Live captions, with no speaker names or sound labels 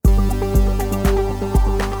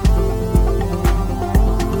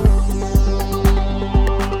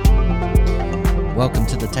Welcome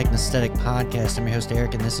to the Technesthetic Podcast. I'm your host,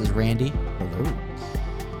 Eric, and this is Randy. Hello.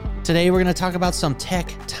 Today, we're going to talk about some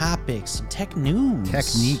tech topics, some tech news.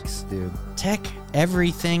 Techniques, dude. Tech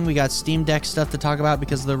everything. We got Steam Deck stuff to talk about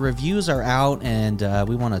because the reviews are out, and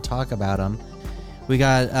we want to talk about them. We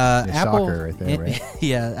got Apple. Shocker right there, right?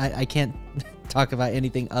 Yeah, I can't talk about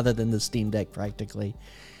anything other than the Steam Deck, practically.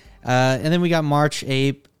 And then we got March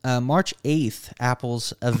 8th,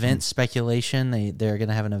 Apple's event speculation. They're going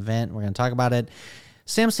to have an event. We're going to talk about it.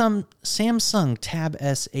 Samsung Tab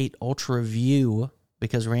S8 Ultra View,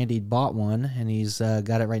 because Randy bought one and he's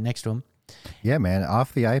got it right next to him. Yeah, man.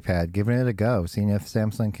 Off the iPad, giving it a go, seeing if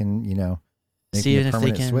Samsung can, make See a if they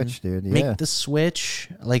permanent can switch, dude. Yeah. make the switch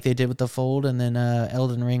like they did with the Fold, and then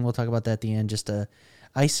Elden Ring. We'll talk about that at the end. Just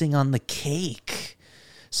icing on the cake.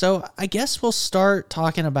 So I guess we'll start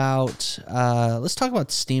talking about. Let's talk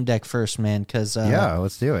about Steam Deck first, man. Because yeah,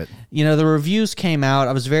 let's do it. the reviews came out.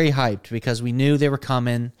 I was very hyped because we knew they were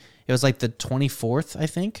coming. It was like the 24th, I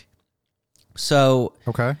think. So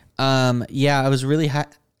Okay. yeah, I was really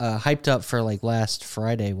hyped up for like last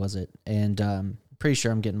Friday, was it? And pretty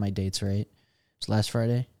sure I'm getting my dates right. It's last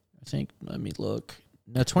Friday, I think. Let me look.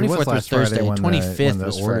 No, 24th was Thursday. 25th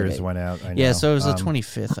was orders Friday. Went out. I know. Yeah, so it was the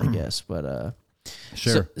 25th, I guess. But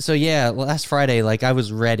sure. So yeah, last Friday, like I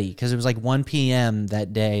was ready because it was like 1 p.m.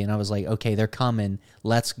 that day, and I was like, okay, they're coming.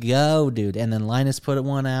 Let's go, dude. And then Linus put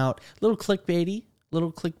one out, little clickbaity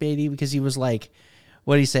because he was like,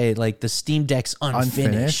 what did he say? Like the Steam Deck's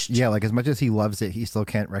unfinished. Yeah, like as much as he loves it, he still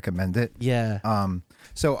can't recommend it. Yeah.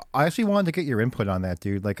 So I actually wanted to get your input on that,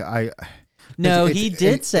 dude. Like he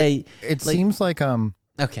did say it seems like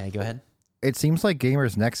Okay, go ahead. It seems like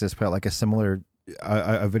Gamers Nexus put out like a similar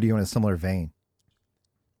a video in a similar vein.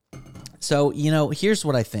 So, here's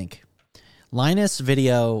what I think. Linus'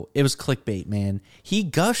 video, it was clickbait, man. He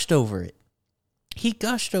gushed over it. He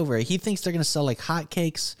thinks they're going to sell like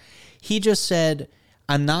hotcakes. He just said,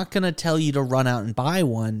 I'm not going to tell you to run out and buy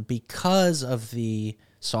one because of the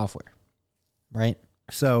software, right?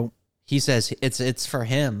 So he says it's for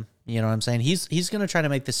him. You know what I'm saying? He's going to try to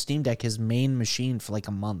make the Steam Deck his main machine for like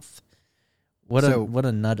a month. What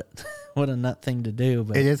a nut thing to do.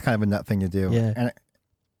 But it is kind of a nut thing to do. Yeah.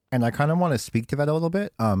 And I kind of want to speak to that a little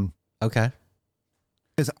bit. Okay.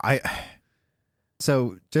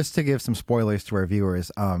 So just to give some spoilers to our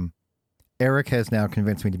viewers, Eric has now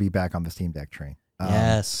convinced me to be back on the Steam Deck train.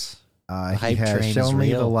 Yes. He has shown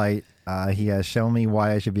me the light. He has shown me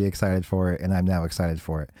why I should be excited for it, and I'm now excited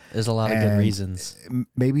for it. There's a lot of good reasons.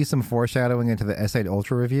 Maybe some foreshadowing into the S8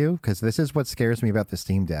 Ultra review, because this is what scares me about the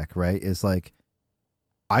Steam Deck, right? Is like,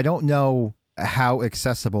 I don't know how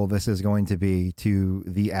accessible this is going to be to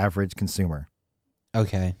the average consumer.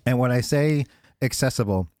 Okay. And when I say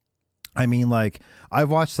accessible, I mean, like,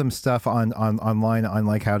 I've watched some stuff online on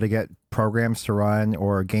like how to get programs to run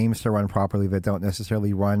or games to run properly that don't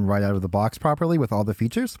necessarily run right out of the box properly with all the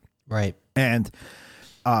features. Right. And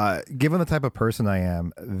given the type of person I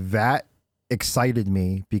am, that excited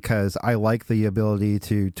me because I like the ability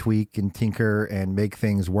to tweak and tinker and make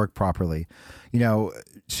things work properly.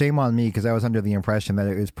 Shame on me because I was under the impression that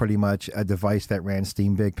it was pretty much a device that ran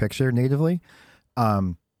Steam Big Picture natively.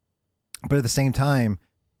 But at the same time,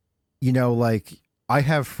 like I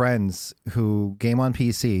have friends who game on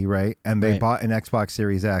PC, right? And they bought an Xbox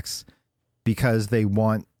Series X because they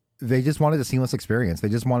just wanted a seamless experience. They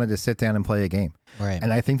just wanted to sit down and play a game. Right.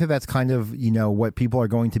 And I think that's kind of, what people are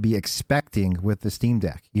going to be expecting with the Steam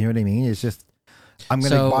Deck. You know what I mean? It's just, I'm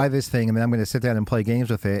going to buy this thing and then I'm going to sit down and play games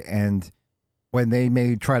with it. And when they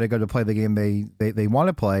may try to go to play the game they want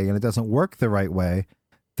to play and it doesn't work the right way,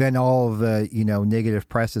 then all of the, negative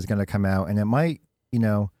press is going to come out and it might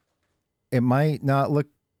not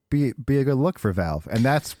be a good look for Valve. And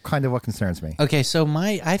that's kind of what concerns me. Okay, so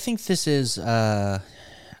I think this is I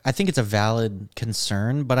think it's a valid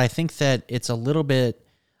concern, but I think that it's a little bit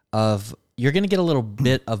of you're going to get a little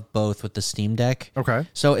bit of both with the Steam Deck. Okay.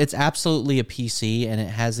 So it's absolutely a PC and it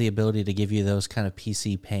has the ability to give you those kind of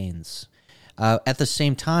PC pains. At the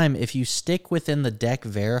same time, if you stick within the Deck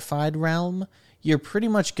Verified realm, you're pretty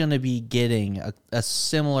much going to be getting a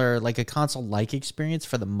similar, like a console-like experience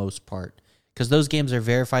for the most part. Because those games are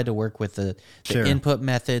verified to work with the input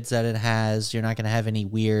methods that it has. You're not going to have any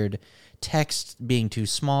weird text being too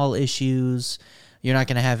small issues. You're not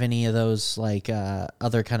going to have any of those like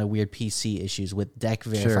other kind of weird PC issues with Deck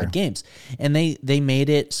Verified games. And they made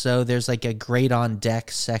it so there's like a Great on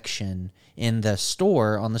Deck section in the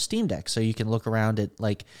store on the Steam Deck. So you can look around at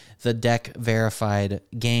like the Deck Verified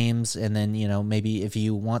games and then, maybe if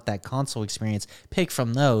you want that console experience, pick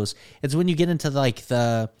from those. It's when you get into like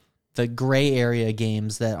the the gray area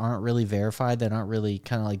games that aren't really verified, that aren't really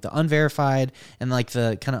kind of like the unverified and like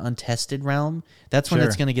the kind of untested realm, that's when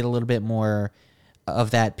it's going to get a little bit more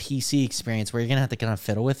of that PC experience where you're going to have to kind of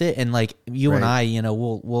fiddle with it. And like you and I, you know,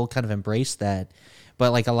 we'll kind of embrace that.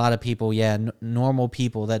 But like a lot of people, normal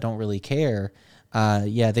people that don't really care,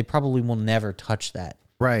 they probably will never touch that.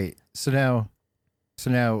 Right. So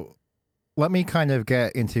now let me kind of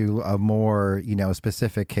get into a more, you know,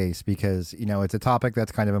 specific case, because, you know, it's a topic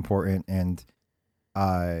that's kind of important, and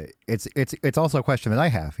it's also a question that I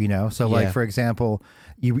have, you know. So like, for example,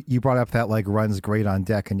 you brought up that like runs great on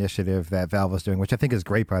deck initiative that Valve is doing, which I think is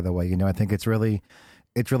great, by the way. You know, I think it's really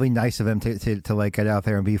nice of them to like get out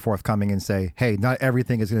there and be forthcoming and say, hey, not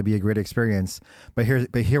everything is going to be a great experience, but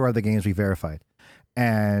here are the games we verified.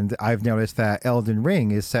 And I've noticed that Elden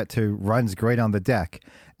Ring is set to runs great on the deck.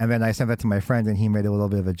 And then I sent that to my friend, and he made a little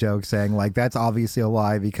bit of a joke saying, like, that's obviously a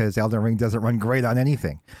lie because Elden Ring doesn't run great on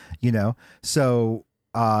anything, you know? So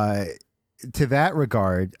to that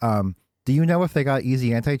regard, do you know if they got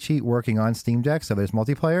Easy Anti-Cheat working on Steam Deck, so there's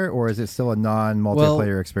multiplayer, or is it still a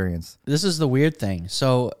non-multiplayer experience? This is the weird thing.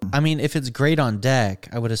 So, I mean, if it's great on deck,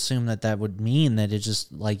 I would assume that would mean that it's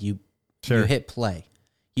just like you hit play.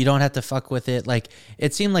 You don't have to fuck with it. Like,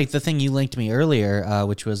 it seemed like the thing you linked me earlier,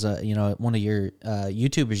 which was, you know, one of your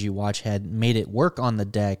YouTubers you watch had made it work on the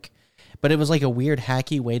deck, but it was like a weird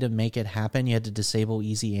hacky way to make it happen. You had to disable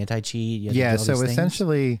Easy Anti-Cheat. Yeah, so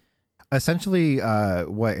essentially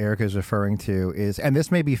what Eric is referring to is, and this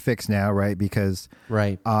may be fixed now, right? Because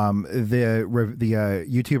the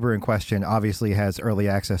YouTuber in question obviously has early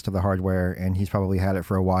access to the hardware, and he's probably had it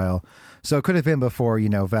for a while. So it could have been before, you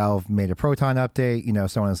know, Valve made a Proton update, you know,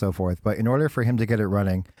 so on and so forth. But in order for him to get it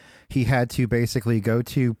running, he had to basically go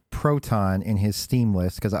to Proton in his Steam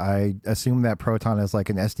list, because I assume that Proton is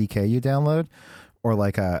like an SDK you download, or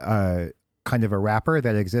like a kind of a wrapper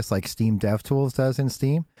that exists like Steam DevTools does in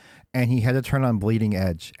Steam. And he had to turn on Bleeding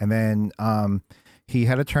Edge. And then he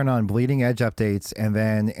had to turn on Bleeding Edge updates and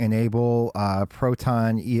then enable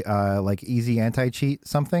Proton like Easy Anti-Cheat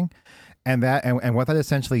something. And what that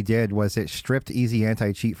essentially did was it stripped Easy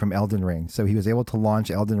Anti-Cheat from Elden Ring. So he was able to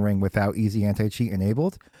launch Elden Ring without Easy Anti-Cheat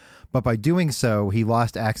enabled. But by doing so, he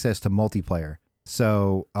lost access to multiplayer.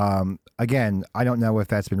 So, again, I don't know if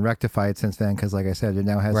that's been rectified since then, because like I said, it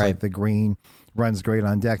now has like the green runs great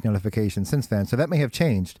on deck notification since then. So that may have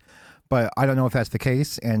changed, but I don't know if that's the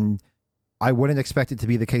case. And I wouldn't expect it to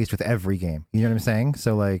be the case with every game. You know what I'm saying?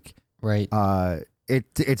 So like,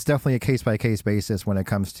 it's definitely a case-by-case basis when it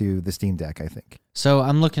comes to the Steam Deck, I think. So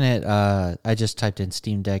I'm looking at, I just typed in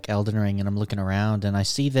Steam Deck Elden Ring, and I'm looking around, and I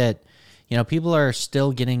see that, you know, people are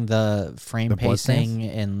still getting the frame pacing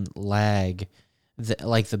and lag,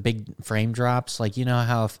 like the big frame drops. Like, you know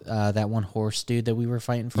how that one horse dude that we were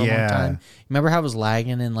fighting for a long time? Remember how it was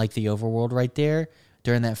lagging in like the overworld right there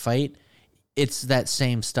during that fight? It's that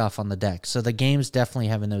same stuff on the deck. So the game's definitely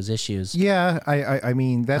having those issues. Yeah, I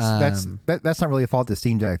mean that's not really a fault of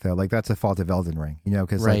Steam Deck though. Like that's a fault of Elden Ring, you know,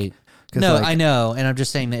 because I know, and I'm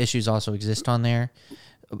just saying the issues also exist on there.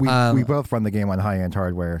 We both run the game on high end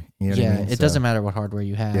hardware. You know what I mean? It doesn't matter what hardware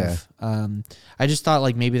you have. Yeah. I just thought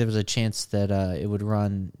like maybe there was a chance that it would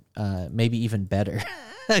run maybe even better.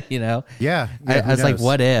 You know? Yeah. I was like,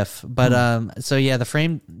 what if? But so yeah, the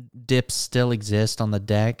frame dips still exist on the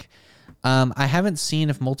deck. I haven't seen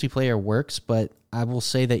if multiplayer works, but I will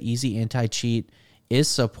say that Easy Anti-Cheat is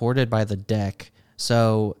supported by the deck.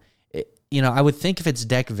 So, you know, I would think if it's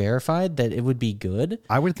deck verified that it would be good.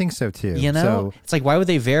 I would think so too. You know, it's like, why would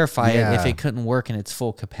they verify it if it couldn't work in its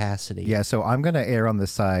full capacity? Yeah, so I'm going to err on the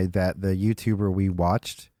side that the YouTuber we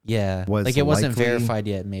watched was like it wasn't verified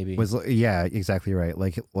yet, maybe. Yeah, exactly right.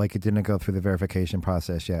 Like it didn't go through the verification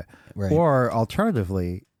process yet. Right. Or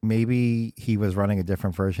alternatively, maybe he was running a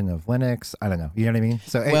different version of Linux. I don't know. You know what I mean?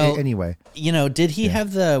 So anyway. You know, did he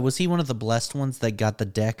have was he one of the blessed ones that got the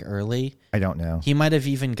deck early? I don't know. He might have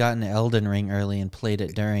even gotten Elden Ring early and played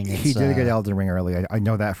it during its... He did get Elden Ring early. I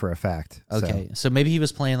know that for a fact. Okay. So maybe he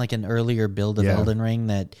was playing like an earlier build of Elden Ring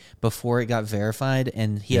that before it got verified,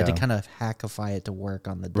 and he had to kind of hackify it to work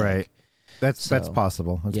on the deck. Right. That's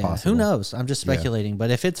possible. That's possible. Who knows? I'm just speculating. But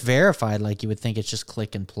if it's verified, like you would think it's just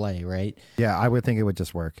click and play, right? Yeah, I would think it would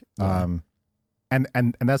just work. Yeah.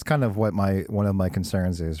 And that's kind of what one of my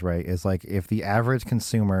concerns is, right? Is like if the average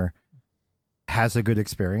consumer has a good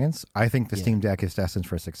experience, I think the Steam Deck is destined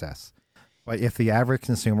for success. But if the average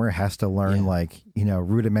consumer has to learn like, you know,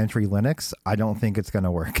 rudimentary Linux, I don't think it's going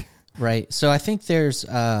to work. Right. So I think there's,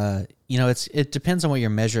 you know, it depends on what your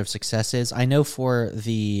measure of success is. I know for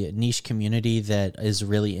the niche community that is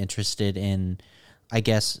really interested in, I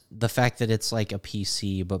guess, the fact that it's like a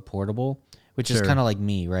PC but portable, which is Sure. kind of like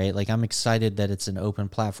me, right? Like I'm excited that it's an open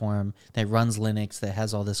platform that runs Linux, that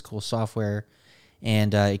has all this cool software,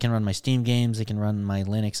 and it can run my Steam games, it can run my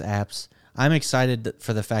Linux apps. I'm excited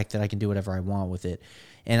for the fact that I can do whatever I want with it.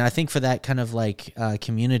 And I think for that kind of like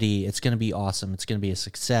community, it's going to be awesome. It's going to be a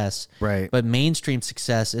success. Right. But mainstream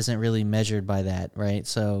success isn't really measured by that, right?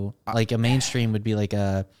 So like a mainstream would be like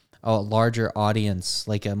a larger audience,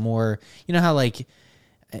 like a more, you know how like,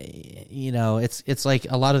 you know, it's like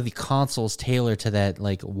a lot of the consoles tailor to that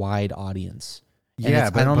like wide audience. And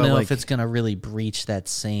Yeah, I don't know like, if it's going to really breach that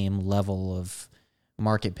same level of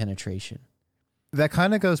market penetration. that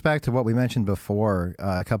kind of goes back to what we mentioned before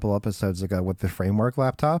a couple episodes ago with the Framework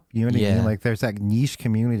laptop. You know what I mean? Like there's that niche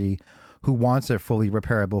community who wants a fully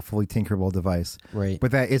repairable, fully tinkerable device. Right.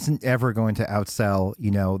 But that isn't ever going to outsell,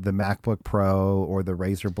 you know, the MacBook Pro or the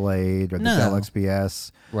Razer Blade or the Dell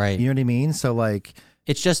XPS. Right. You know what I mean? So like,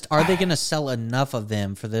 it's just, are they going to sell enough of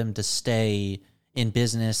them for them to stay in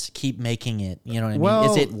business, keep making it? You know what I mean?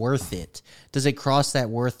 Well, is it worth it? Does it cross that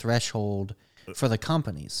worth threshold for the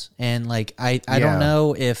companies? And like, I don't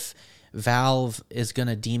know if Valve is going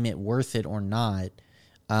to deem it worth it or not,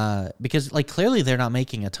 because like clearly they're not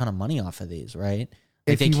making a ton of money off of these, right?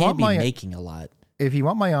 Like they can't be making a lot. If you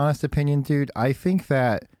want my honest opinion, dude, I think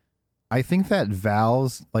that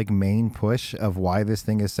Valve's like main push of why this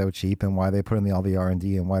thing is so cheap and why they put in all the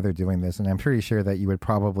R&D and why they're doing this, and I'm pretty sure that you would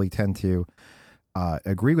probably tend to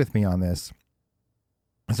agree with me on this,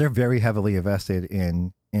 is they're very heavily invested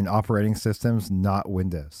in operating systems, not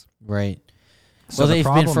Windows. Right. So well, they've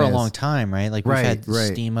been for a is, long time, right? Like we've had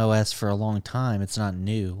right. Steam OS for a long time. It's not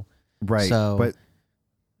new. Right. So, but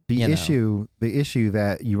the issue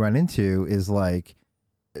that you run into is like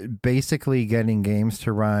basically getting games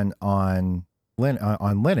to run on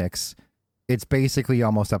Linux. It's basically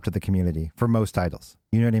almost up to the community for most titles.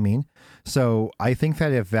 You know what I mean? So I think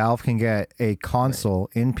that if Valve can get a console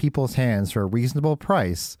in people's hands for a reasonable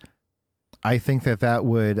price, I think that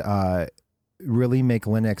would really make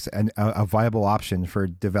Linux a viable option for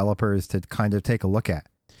developers to kind of take a look at.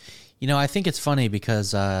 You know, I think it's funny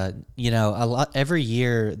because, you know, every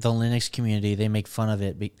year the Linux community, they make fun of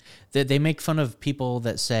it. They make fun of people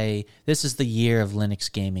that say, this is the year of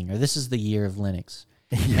Linux gaming, or this is the year of Linux.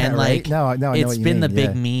 Yeah, and like, right? No, it's been the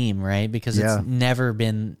big meme, right? Because it's never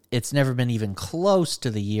been even close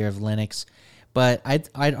to the year of Linux. But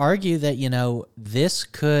I'd argue that, you know, this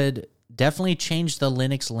could definitely change the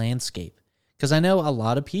Linux landscape. Because I know a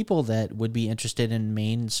lot of people that would be interested in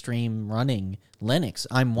mainstream running Linux.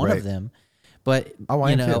 I'm one of them. But,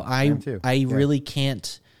 you know, I really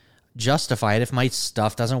can't justify it if my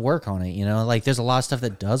stuff doesn't work on it. You know, like there's a lot of stuff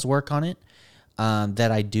that does work on it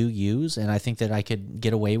that I do use. And I think that I could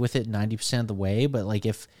get away with it 90% of the way. But like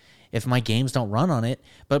if my games don't run on it,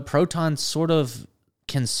 but Proton sort of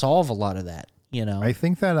can solve a lot of that, you know. I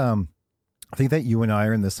think that you and I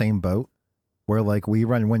are in the same boat. Where like we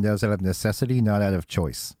run Windows out of necessity, not out of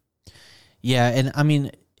choice. Yeah, and I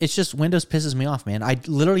mean, it's just Windows pisses me off, man. I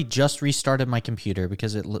literally just restarted my computer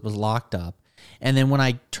because it was locked up. And then when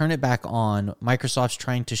I turn it back on, Microsoft's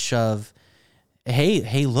trying to shove,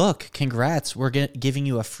 hey, look, congrats, we're giving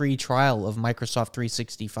you a free trial of Microsoft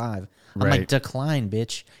 365. I'm like, decline,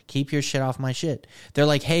 bitch. Keep your shit off my shit. They're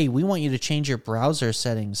like, hey, we want you to change your browser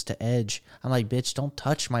settings to Edge. I'm like, bitch, don't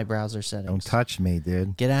touch my browser settings. Don't touch me,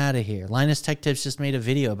 dude. Get out of here. Linus Tech Tips just made a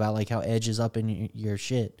video about like how Edge is up in your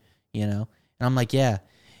shit, you know? And I'm like, yeah.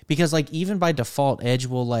 Because like even by default, Edge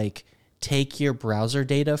will like take your browser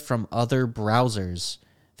data from other browsers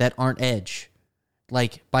that aren't Edge.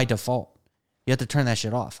 Like by default. You have to turn that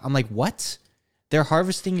shit off. I'm like, what? They're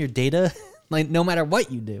harvesting your data like no matter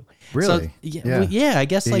what you do. Really? So, yeah, I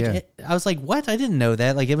guess I was like, what? I didn't know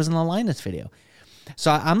that. Like it was in the Linus video.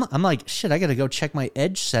 So I'm like, shit, I got to go check my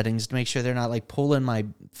Edge settings to make sure they're not like pulling my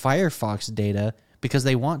Firefox data because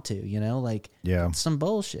they want to, you know, like it's some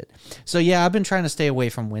bullshit. So yeah, I've been trying to stay away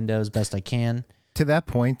from Windows best I can. To that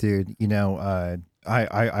point, dude, you know,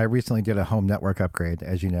 I recently did a home network upgrade,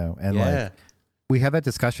 as you know, and like we had that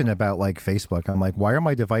discussion about like Facebook. I'm like, why are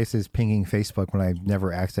my devices pinging Facebook when I've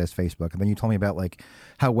never accessed Facebook? And then you told me about like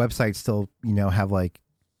how websites still, you know, have like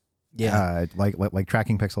like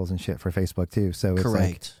tracking pixels and shit for Facebook too. So it's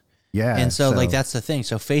correct. Like, and so like that's the thing.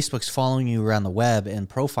 So Facebook's following you around the web and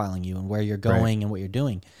profiling you and where you're going and what you're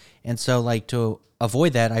doing. And so like to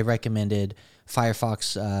avoid that, I recommended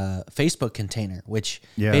Firefox Facebook container, which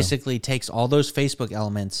basically takes all those Facebook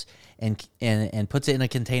elements and puts it in a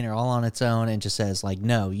container all on its own and just says like,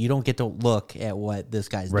 no, you don't get to look at what this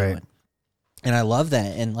guy's doing. And I love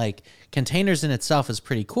that. And like containers in itself is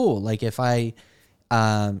pretty cool. Like if I,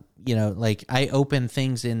 you know, like I open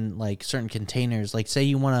things in like certain containers, like say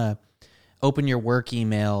you want open your work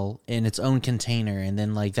email in its own container, and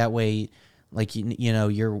then like that way, like you know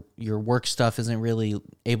your work stuff isn't really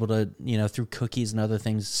able to, you know, through cookies and other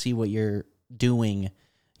things, see what you're doing.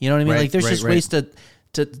 You know what I mean? Right, Like there's right, just right. ways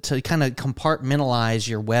to kind of compartmentalize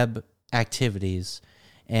your web activities,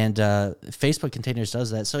 and Facebook Containers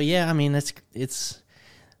does that. So yeah, I mean it's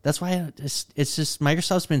that's why it's just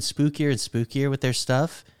Microsoft's been spookier and spookier with their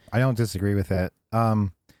stuff. I don't disagree with that.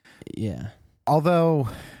 Yeah. Although,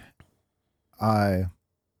 I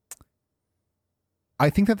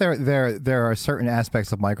think that there are certain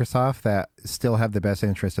aspects of Microsoft that still have the best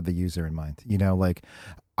interest of the user in mind. You know, like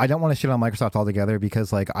I don't want to shit on Microsoft altogether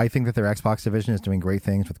because like I think that their Xbox division is doing great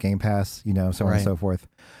things with Game Pass, you know, so on and so forth.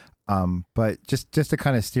 But just to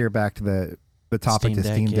kind of steer back to the topic to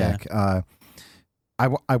Steam Deck, I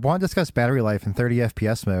want to discuss battery life in 30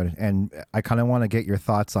 FPS mode, and I kind of want to get your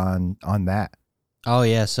thoughts on that. Oh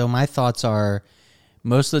yeah, so my thoughts are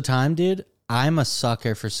most of the time, dude, I'm a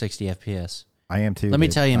sucker for 60 FPS. I am too. Let me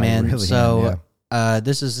tell you, man. Really so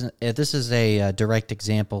this is a direct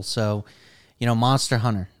example. So, you know, Monster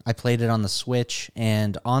Hunter, I played it on the Switch,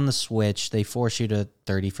 and on the Switch they force you to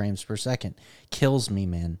 30 frames per second. Kills me,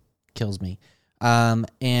 man. Kills me.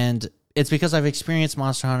 And it's because I've experienced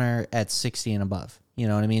Monster Hunter at 60 and above. You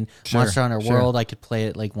know what I mean? Sure, Monster Hunter World, I could play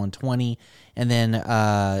it like 120. And then,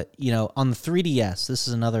 you know, on the 3DS, this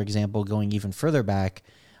is another example going even further back.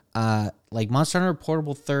 Like Monster Hunter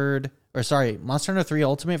Portable Monster Hunter 3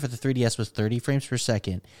 Ultimate for the 3DS was 30 frames per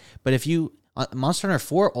second. But if you, Monster Hunter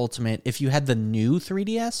 4 Ultimate, if you had the new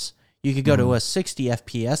 3DS, you could go to a 60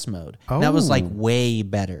 FPS mode. Oh. That was like way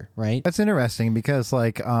better, right? That's interesting because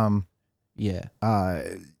like, Yeah.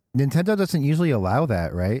 Nintendo doesn't usually allow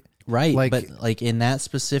that, right? Right, Like, but like in that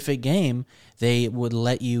specific game, they would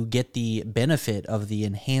let you get the benefit of the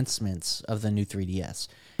enhancements of the new 3DS.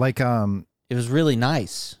 like, It was really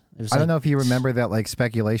nice. It was I don't know if you remember that like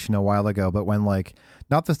speculation a while ago, but when like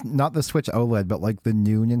not the Switch OLED, but like the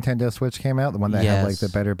new Nintendo Switch came out, the one that had like the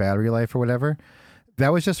better battery life or whatever, that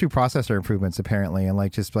was just through processor improvements apparently, and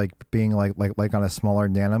like just like being like on a smaller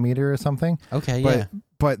nanometer or something. Okay, but, yeah.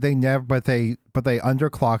 But they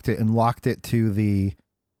underclocked it and locked it to the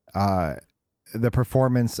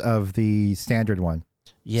performance of the standard one.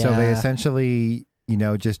 Yeah. So they essentially, you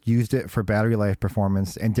know, just used it for battery life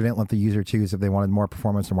performance and didn't let the user choose if they wanted more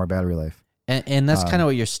performance or more battery life. And that's kind of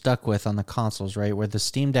what you're stuck with on the consoles, right? Where the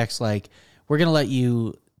Steam Deck's like, we're going to let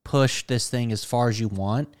you push this thing as far as you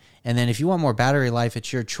want. And then if you want more battery life,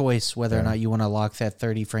 it's your choice whether or not you want to lock that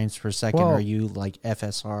 30 frames per second or you like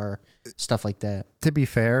FSR, stuff like that. To be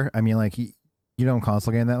fair, I mean, like, you don't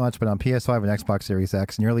console game that much, but on PS5 and Xbox Series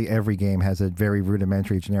X, nearly every game has a very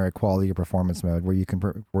rudimentary generic quality or performance mode where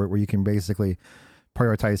you can basically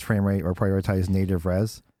prioritize frame rate or prioritize native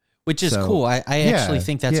res. Which is cool. I actually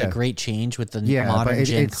think that's a great change with the modern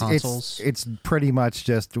gen consoles. It's pretty much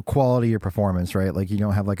just quality or performance, right? Like you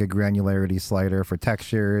don't have like a granularity slider for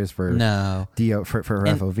textures, for DO, for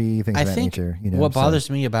FOV, things of that nature. You know, what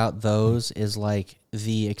bothers me about those is like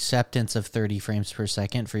the acceptance of 30 frames per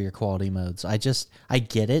second for your quality modes. I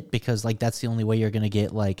get it because like that's the only way you're going to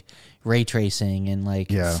get like ray tracing and like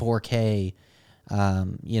 4K.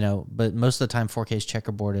 You know, but most of the time 4K is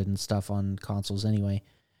checkerboarded and stuff on consoles anyway.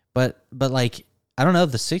 But like I don't know,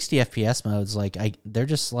 the 60 FPS modes like they're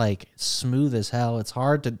just like smooth as hell. It's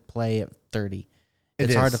hard to play at 30.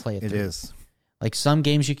 It's hard to play at 30. It is. Like some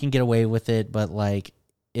games you can get away with it, but like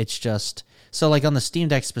it's just so like on the Steam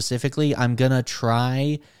Deck specifically, I'm gonna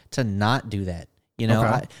try to not do that. You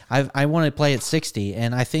know, I want to play at 60,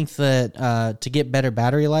 and I think that to get better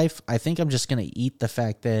battery life, I think I'm just going to eat the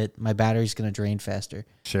fact that my battery's going to drain faster.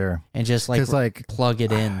 Sure. And just like plug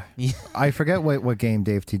it in. I forget what game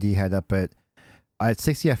Dave TD had up, but at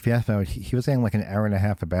 60 FPS mode, he was getting like an hour and a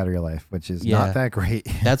half of battery life, which is not that great.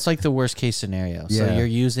 That's like the worst case scenario. So you're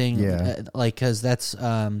using like, because that's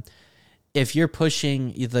if you're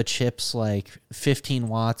pushing the chips like 15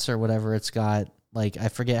 watts or whatever it's got. Like, I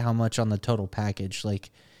forget how much on the total package.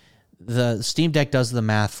 Like, the Steam Deck does the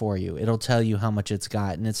math for you. It'll tell you how much it's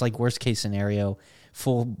got. And it's like worst case scenario,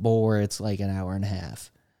 full bore, it's like an hour and a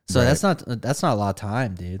half. So that's not a lot of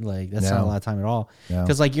time, dude. Like, that's not a lot of time at all.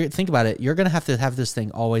 Because, like, think about it. You're going to have this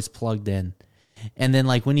thing always plugged in. And then,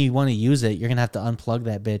 like, when you want to use it, you're going to have to unplug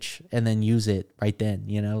that bitch and then use it right then,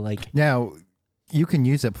 you know? Like, now, you can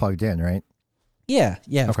use it plugged in, right? Yeah,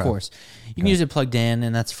 of course. You can use it plugged in,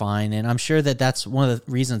 and that's fine. And I'm sure that that's one of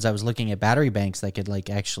the reasons I was looking at battery banks that could like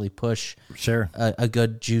actually push a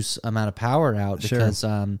good juice amount of power out because,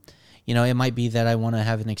 you know, it might be that I want to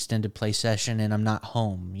have an extended play session and I'm not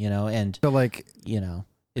home, you know, and so like, you know,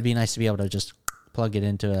 it'd be nice to be able to just plug it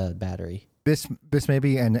into a battery. this may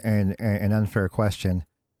be an unfair question,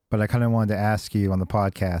 but I kind of wanted to ask you on the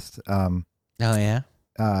podcast. Oh yeah,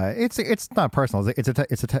 it's not personal. It's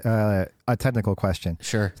a technical question.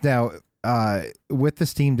 sure. Now, with the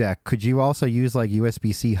Steam Deck, could you also use like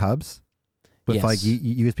USB-C hubs with Yes. like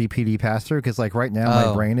USB PD pass through? Because like right now, my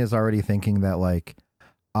Oh. brain is already thinking that like,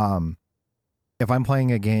 if I'm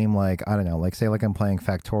playing a game like I don't know, like say like I'm playing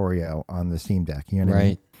Factorio on the Steam Deck, you know what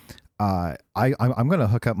I mean? I'm gonna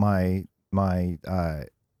hook up my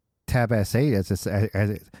Tab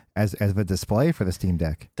S8 as the display for the Steam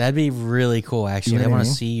Deck. That'd be really cool. Actually, know I what I want to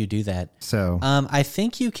mean? see you do that. So I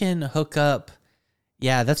think you can hook up.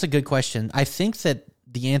 Yeah, that's a good question. I think that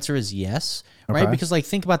the answer is yes, right? Okay. Because like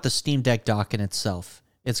think about the Steam Deck dock in itself.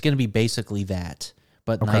 It's going to be basically that,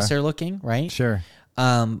 but Okay. nicer looking, right? sure,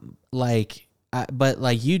 But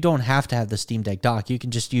like you don't have to have the Steam Deck dock. You can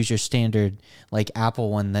just use your standard like Apple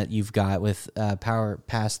one that you've got with power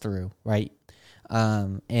pass through, right?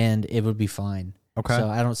 And it would be fine. Okay. So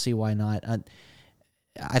I don't see why not.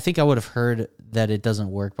 I think I would have heard that it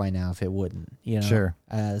doesn't work by now if it wouldn't. You know. Sure.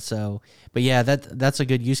 But yeah, that's a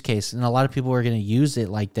good use case, and a lot of people are going to use it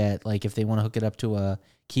like that. Like if they want to hook it up to a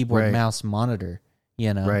keyboard, Right. mouse, monitor,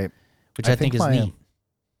 you know, right. which I think is neat.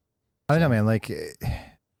 I don't know, man. Like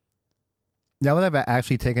now that I've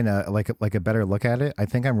actually taken a better look at it, I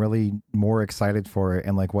think I'm really more excited for it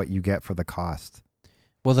and like what you get for the cost.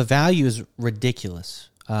 Well, the value is ridiculous.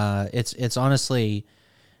 It's honestly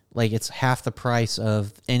like it's half the price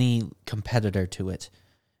of any competitor to it,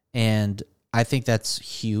 and I think that's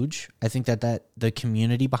huge. I think that the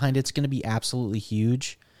community behind it's going to be absolutely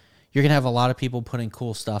huge. You're going to have a lot of people putting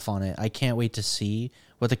cool stuff on it. I can't wait to see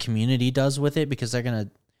what the community does with it because they're gonna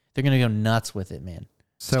go nuts with it, man.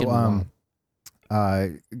 So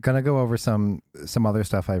gonna go over some other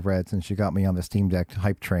stuff I've read since you got me on the Steam Deck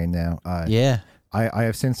hype train now. Yeah. I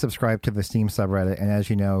have since subscribed to the Steam subreddit, and as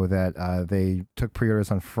you know, that they took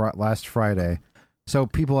pre-orders on last Friday, so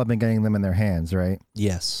people have been getting them in their hands, right?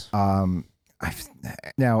 Yes.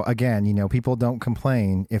 Now again, you know, people don't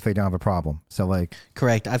complain if they don't have a problem. So like,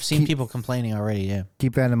 Correct. I've seen people complaining already. Yeah.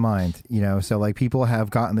 keep that in mind. You know, so like people have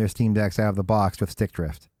gotten their Steam Decks out of the box with stick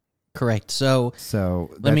drift. Correct. So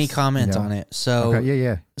So let me that's, comment you know, on it. So Okay,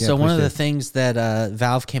 yeah. so one please of the do. things that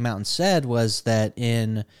Valve came out and said was that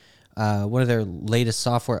in one of their latest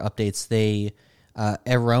software updates, they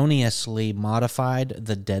erroneously modified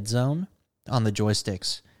the dead zone on the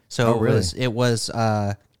joysticks. So Oh, really? it was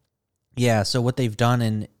yeah. So what they've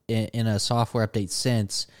done in a software update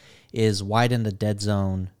since is widen the dead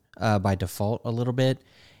zone by default a little bit.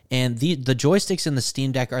 And the joysticks in the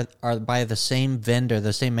Steam Deck are by the same vendor,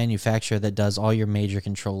 the same manufacturer that does all your major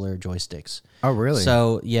controller joysticks. Oh, really?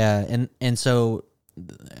 So yeah, and so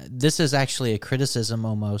this is actually a criticism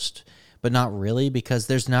almost, but not really, because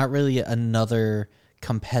there's not really another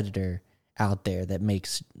competitor out there that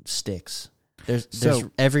makes sticks. There's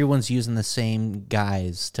everyone's using the same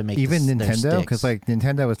guys to make even their Nintendo, sticks. because like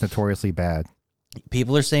Nintendo is notoriously bad.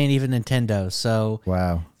 People are saying even Nintendo. So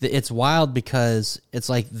Wow. it's wild because it's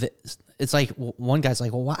like one guy's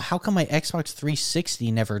like, well, how come my Xbox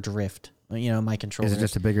 360 never drift? You know, my controller. Is it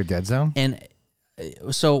just a bigger dead zone? And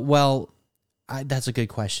so, well, that's a good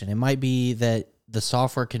question. It might be that the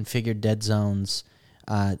software configured dead zones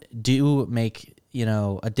do make, you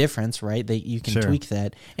know, a difference, right? That you can Sure. tweak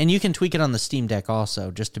that, and you can tweak it on the Steam Deck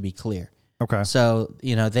also, just to be clear. Okay. So,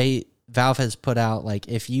 you know, Valve has put out, like,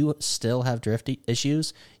 if you still have drift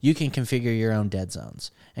issues, you can configure your own dead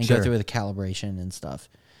zones and Sure. go through the calibration and stuff.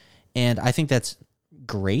 And I think that's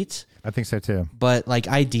great. I think so too. But like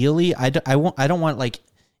ideally, I don't want like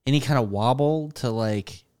any kind of wobble to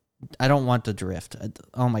like. I don't want to drift.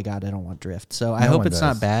 Oh my god, I don't want drift. So I No hope one it's does.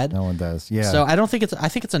 not bad. No one does. Yeah. So I don't think I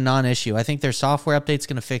think it's a non-issue. I think their software update's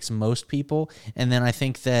going to fix most people, and then I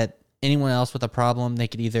think that anyone else with a problem, they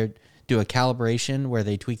could either do a calibration where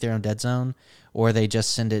they tweak their own dead zone, or they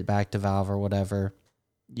just send it back to Valve or whatever.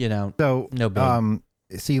 You know. So, No big.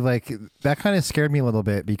 see, like that kind of scared me a little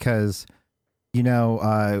bit because, you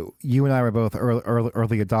know, you and I were both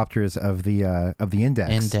early adopters of the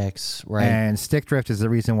index. Index, right? And stick drift is the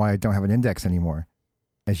reason why I don't have an index anymore,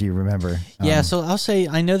 as you remember. Yeah, so I'll say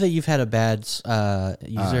I know that you've had a bad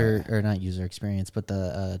user or not user experience, but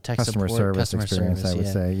the tech customer support, service customer experience, service. I would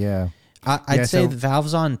Yeah. say, yeah. I'd Yeah, say so- that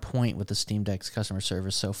Valve's on point with the Steam Deck's customer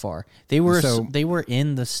service so far. They were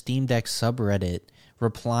in the Steam Deck subreddit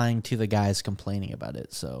replying to the guys complaining about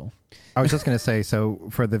it. So I was just gonna say, so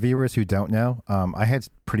for the viewers who don't know, I had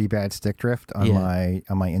pretty bad stick drift on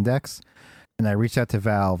my index, and I reached out to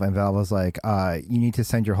Valve, and Valve was like, "You need to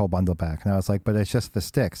send your whole bundle back." And I was like, "But it's just the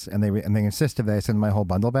sticks," and they insisted that I send my whole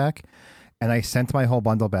bundle back. and I sent my whole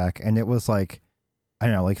bundle back, and it was like, I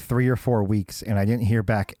don't know, like 3 or 4 weeks, and I didn't hear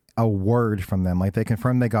back a word from them. Like, they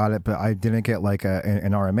confirmed they got it, but I didn't get like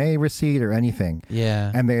an RMA receipt or anything.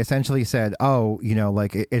 Yeah. And they essentially said, oh,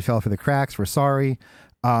 like it fell through the cracks. We're sorry.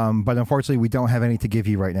 But unfortunately, we don't have any to give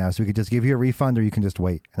you right now. So we could just give you a refund, or you can just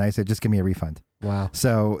wait. And I said, just give me a refund. Wow.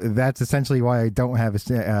 So that's essentially why I don't have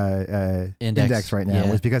a index right now,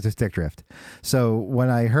 was because of stick drift. So when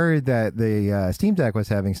I heard that the Steam Deck was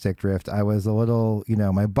having stick drift, I was a little,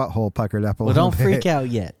 my butthole puckered up a little bit. Well, don't freak out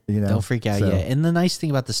yet. Don't freak out so. yet. And the nice thing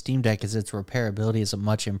about the Steam Deck is its repairability is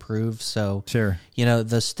much improved. So, sure,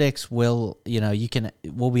 the sticks will,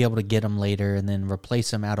 we'll be able to get them later and then replace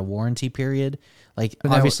them out of warranty period. Like,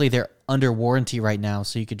 but obviously they're under warranty right now,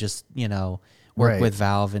 so you could just, work with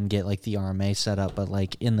Valve and get like the RMA set up. But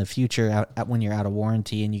like in the future, when you're out of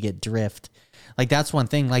warranty and you get drift, like that's one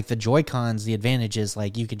thing. Like the Joy-Cons, the advantage is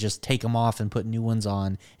like you could just take them off and put new ones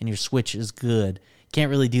on, and your Switch is good. Can't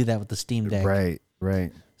really do that with the Steam Deck.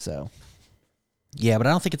 Right. So, yeah, but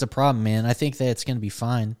I don't think it's a problem, man. I think that it's going to be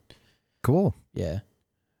fine. Cool. Yeah.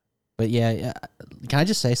 But yeah, can I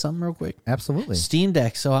just say something real quick? Absolutely. Steam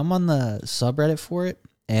Deck. So I'm on the subreddit for it,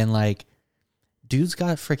 and like, dude's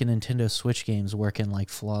got freaking Nintendo Switch games working like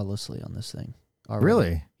flawlessly on this thing already.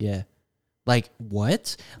 Really? Yeah. Like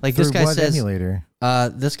what? Like through this guy what says emulator?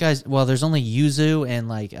 This guy's there's only Yuzu and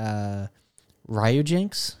like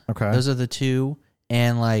Ryujinx. Okay. Those are the two.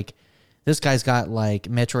 And like this guy's got like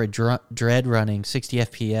Metroid Dread running 60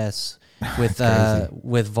 FPS with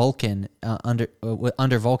Vulkan under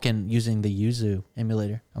Vulkan using the Yuzu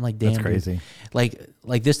emulator. I'm like, damn, that's crazy. Dude.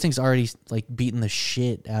 Like this thing's already like beating the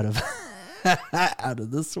shit out of out of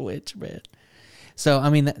the Switch, man. So I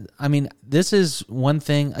mean, this is one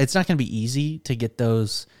thing. It's not going to be easy to get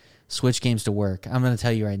those Switch games to work. I'm going to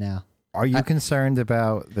tell you right now. Are you concerned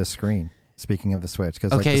about the screen? Speaking of the Switch, because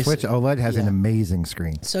the Switch OLED has an amazing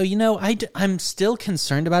screen. So I'm still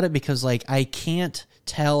concerned about it because like I can't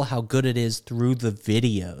tell how good it is through the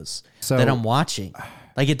videos that I'm watching.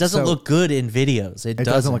 Like it doesn't look good in videos. It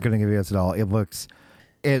doesn't look good in videos at all. It looks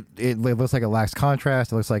like it lacks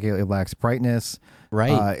contrast. It looks like it lacks brightness.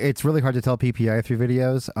 Right. It's really hard to tell PPI through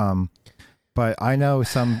videos. But I know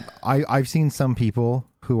I've seen some people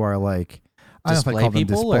who are like, I don't know if I call them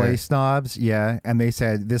display snobs. Yeah. And they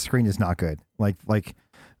said this screen is not good. Like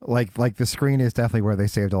the screen is definitely where they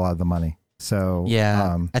saved a lot of the money. So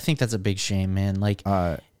yeah, I think that's a big shame, man. Like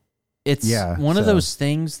it's one of those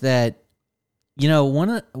things that,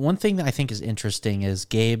 one thing that I think is interesting is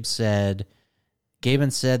Gaben said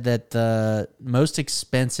that the most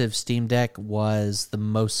expensive Steam Deck was the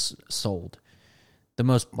most sold, the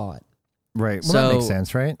most bought. Right. Well, that makes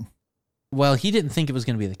sense, right? Well, he didn't think it was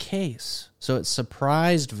going to be the case, so it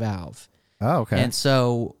surprised Valve. Oh, okay. And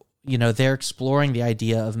so, they're exploring the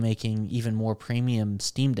idea of making even more premium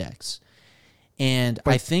Steam Decks. And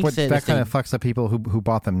I think that kind of fucks up people who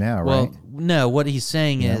bought them now, right? Well, no, what he's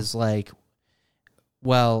saying is like,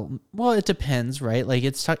 well, it depends, right? Like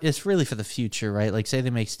it's really for the future, right? Like say they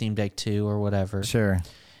make Steam Deck 2 or whatever. Sure.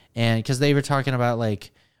 And because they were talking about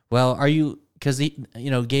like, well, because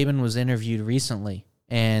Gaben was interviewed recently.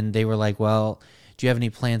 And they were like, well, do you have any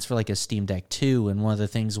plans for like a Steam Deck 2? And one of the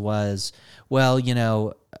things was, well,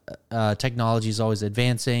 technology is always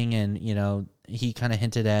advancing. And, he kind of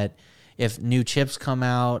hinted at if new chips come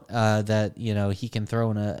out that, he can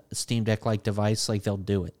throw in a Steam Deck-like device, like they'll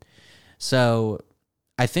do it. So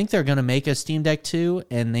I think they're going to make a Steam Deck 2,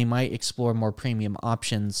 and they might explore more premium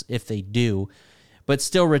options if they do, but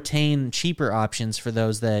still retain cheaper options for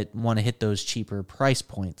those that want to hit those cheaper price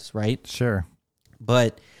points, right? Sure.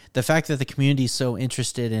 But the fact that the community is so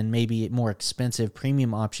interested in maybe more expensive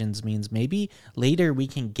premium options means maybe later we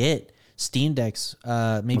can get Steam Decks,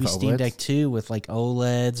 maybe Steam Deck 2 with like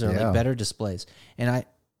OLEDs or like better displays. And I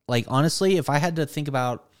honestly, if I had to think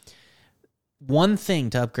about one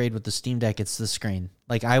thing to upgrade with the Steam Deck, it's the screen.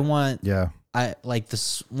 Like I like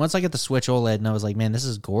this. Once I get the Switch OLED, and I was like, man, this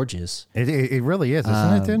is gorgeous. It really is,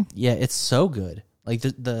 isn't it, dude? Yeah, it's so good. Like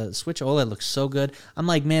the Switch OLED looks so good. I'm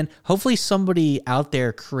like, man, hopefully somebody out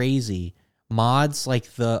there crazy mods like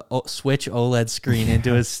the Switch OLED screen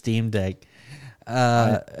into a Steam Deck.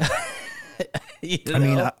 I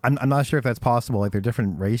mean, I'm not sure if that's possible. Like they're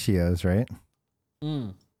different ratios, right?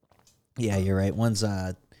 Yeah, you're right. One's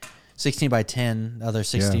 16 by 10, the other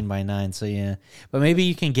 16 by 9. So yeah, but maybe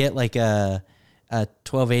you can get like a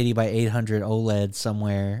 1280 by 800 OLED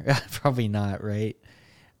somewhere. Probably not, right?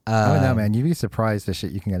 I don't know, man. You'd be surprised the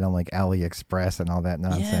shit you can get on like AliExpress and all that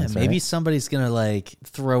nonsense. Yeah, maybe somebody's gonna like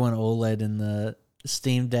throw an OLED in the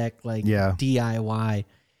Steam Deck, like DIY.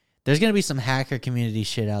 There's gonna be some hacker community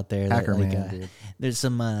shit out there. Hacker man, dude. There's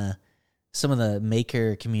some some of the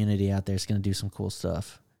maker community out there is going to do some cool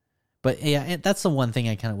stuff. But yeah, that's the one thing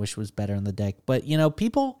I kind of wish was better on the deck. But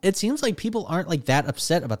people, it seems like people aren't like that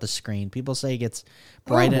upset about the screen. People say it gets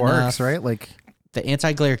bright enough. Works, right? Like the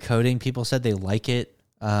anti-glare coating, people said they like it.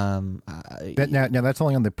 Now that's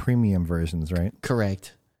only on the premium versions, right?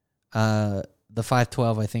 Correct. The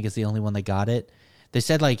 512, I think, is the only one that got it. They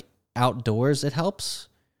said like outdoors it helps.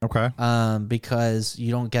 Okay. Because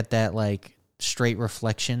you don't get that like straight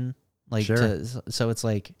reflection, like sure. So it's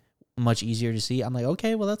like much easier to see. I'm like,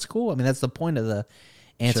 okay, well that's cool. I mean, that's the point of the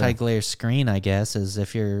anti-glare screen, I guess, is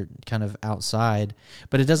if you're kind of outside,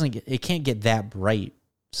 but it can't get that bright.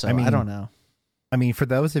 So I don't know. I mean, for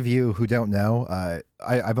those of you who don't know,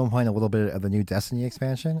 I've been playing a little bit of the new Destiny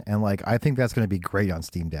expansion, and like I think that's going to be great on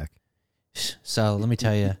Steam Deck. So let me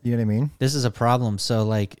tell you, you know what I mean? This is a problem. So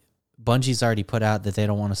like Bungie's already put out that they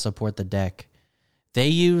don't want to support the deck. They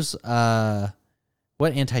use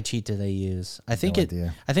what anti-cheat do they use? I think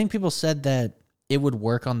people said that it would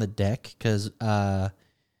work on the deck because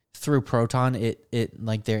through Proton it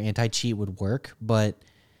like their anti-cheat would work, but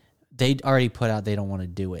they already put out they don't want to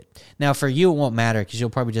do it. Now for you it won't matter because you'll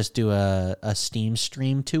probably just do a Steam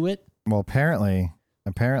stream to it. Well, apparently,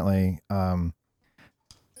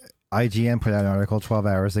 IGN put out an article 12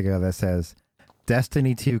 hours ago that says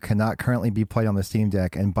Destiny 2 cannot currently be played on the Steam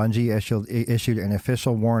Deck, and Bungie issued an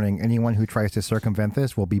official warning. Anyone who tries to circumvent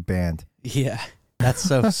this will be banned. Yeah, that's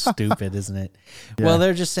so stupid, isn't it? Yeah. Well,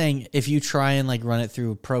 they're just saying if you try and like run it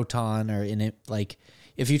through Proton or in it, like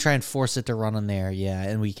if you try and force it to run on there,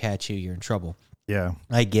 and we catch you, you're in trouble. Yeah,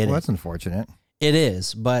 I get it. That's unfortunate. It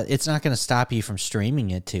is, but it's not going to stop you from streaming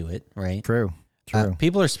it to it, right? True.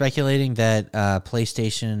 People are speculating that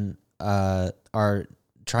PlayStation are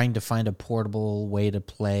trying to find a portable way to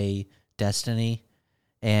play Destiny,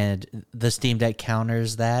 and the Steam Deck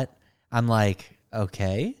counters that. I'm like,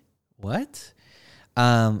 okay, what?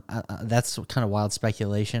 That's kind of wild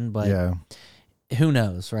speculation, but who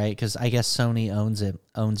knows, right? Because I guess Sony owns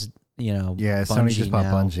Bungie Sony just bought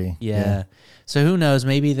Bungie. Yeah. So who knows?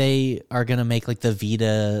 Maybe they are gonna make like the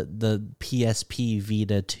Vita, the PSP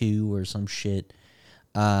Vita 2 or some shit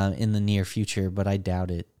in the near future, but I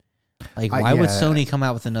doubt it. Like, why would Sony come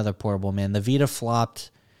out with another portable, man? The Vita flopped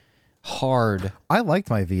hard. I liked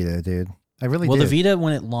my Vita, dude. I really did. Well, the Vita,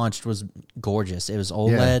 when it launched, was gorgeous. It was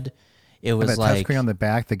OLED. Yeah. It was like touchscreen on the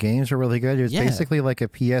back. The games were really good. It was basically like a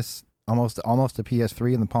almost a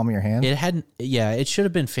PS3 in the palm of your hand. It hadn't. Yeah, it should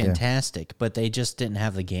have been fantastic, but they just didn't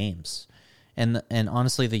have the games. And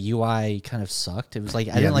honestly, the UI kind of sucked. It was like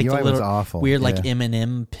I didn't like the little weird like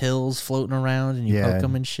M&M pills floating around and you poke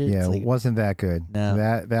them and shit. Yeah, like, it wasn't that good.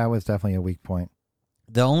 No, that was definitely a weak point.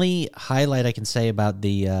 The only highlight I can say about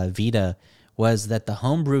the Vita was that the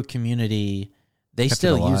homebrew community, they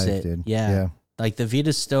still use it. Dude. Yeah, like the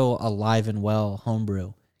Vita's still alive and well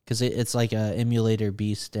homebrew because it's like a emulator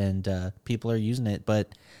beast and people are using it.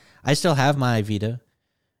 But I still have my Vita.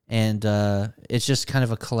 And it's just kind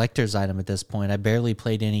of a collector's item at this point. I barely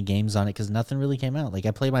played any games on it because nothing really came out. Like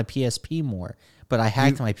I played my PSP more, but I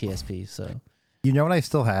hacked my PSP. So you know what I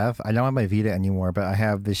still have? I don't have my Vita anymore, but I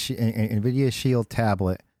have the NVIDIA Shield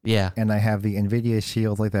tablet. Yeah, and I have the NVIDIA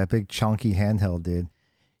Shield, like that big chunky handheld, dude.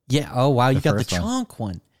 Yeah. Oh wow, you got the chunk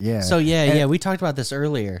one. Yeah. So we talked about this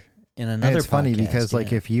earlier in another. It's funny because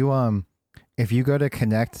like if you go to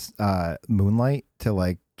connect Moonlight to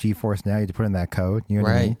like GeForce Now, you have to put in that code. You know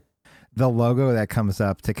what I mean? The logo that comes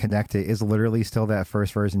up to connect it is literally still that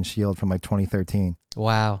first version Shield from like 2013.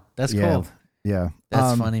 Wow, that's cool. Yeah,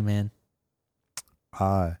 that's funny, man.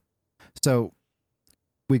 So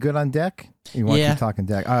we good on deck? You want to keep talking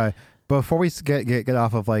deck? Before we get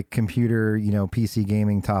off of like computer, PC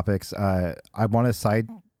gaming topics, I want to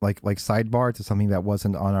sidebar to something that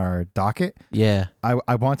wasn't on our docket. Yeah,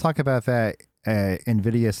 I want to talk about that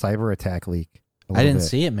NVIDIA cyber attack leak. I didn't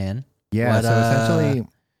see it, man. Yeah, so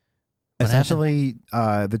essentially,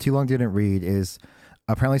 the too long didn't read is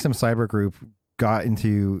apparently some cyber group got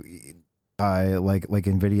into like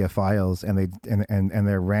NVIDIA files and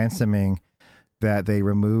they're ransoming that they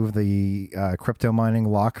remove the crypto mining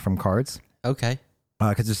lock from cards. Okay.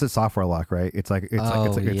 Because it's a software lock, right? It's like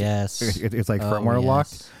firmware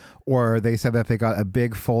locked. Or they said that they got a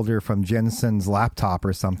big folder from Jensen's laptop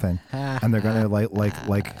or something, and they're gonna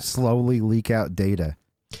like slowly leak out data.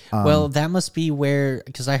 Well, that must be where,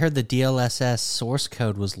 because I heard the DLSS source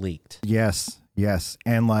code was leaked. Yes,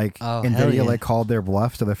 and like NVIDIA like called their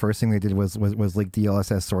bluff, so the first thing they did was leak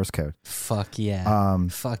DLSS source code. Fuck yeah,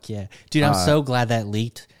 fuck yeah, dude! I'm so glad that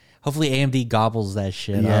leaked. Hopefully, AMD gobbles that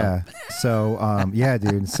shit. Yeah. So,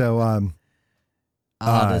 dude. So,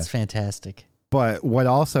 that's fantastic. But what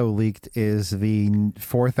also leaked is the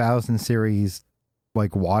 4000 series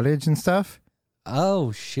like wattage and stuff.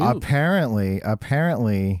 Oh shoot! Apparently,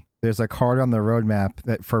 there's a card on the roadmap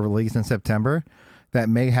that for release in September that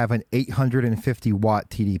may have an 850 watt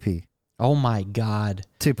TDP. Oh my god!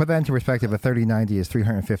 To put that into perspective, a 3090 is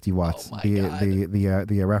 350 watts. Oh my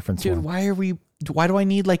the reference Dude, one. why do I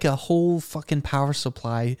need like a whole fucking power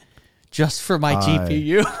supply just for my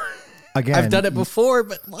GPU? Again, I've done it before,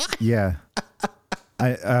 but what? Yeah.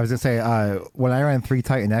 I was gonna say when I ran 3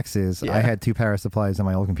 Titan X's, I had 2 power supplies on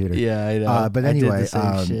my old computer. Yeah, I know. But anyway, I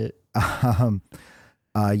did the same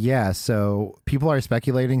shit. yeah. So people are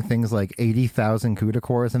speculating things like 80,000 CUDA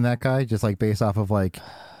cores in that guy, just like based off of like,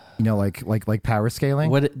 you know, like power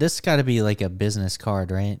scaling. This got to be like a business card,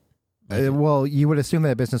 right? Well, you would assume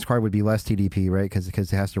that a business card would be less TDP, right? Because it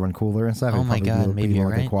has to run cooler and stuff. Oh my god, maybe you're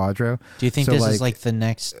right. Quadro. Do you think so this is like the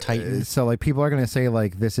next Titan? So like people are going to say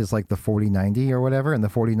like this is like the 4090 or whatever, and the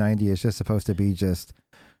 4090 is just supposed to be just.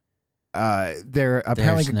 They're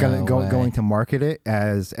apparently going to market it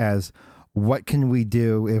as what can we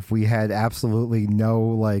do if we had absolutely no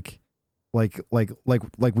like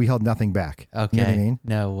we held nothing back. Okay, you know what I mean?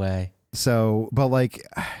 No way. So, but like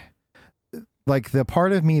the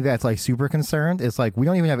part of me that's like super concerned is like we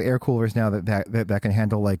don't even have air coolers now that can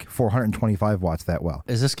handle like 425 watts that well.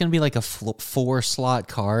 Is this gonna be like a 4-slot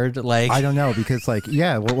card? Like I don't know because like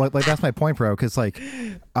yeah, well like that's my point, bro. Because like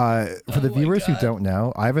for the viewers who don't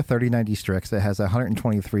know, I have a 3090 Strix that has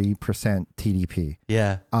 123% TDP.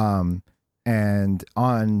 Yeah. And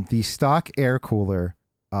on the stock air cooler,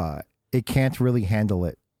 it can't really handle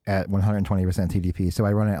it at 120% TDP. So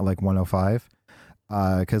I run it at like 105.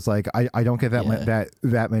 Because like I don't get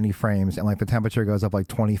that many frames, and like the temperature goes up like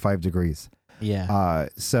 25 degrees. Yeah.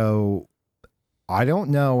 So I don't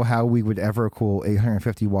know how we would ever cool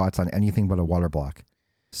 850 watts on anything but a water block.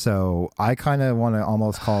 So I kind of want to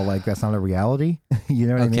almost call like that's not a reality. You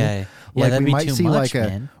know what I mean? Okay. Yeah, like that'd we be might too see much, like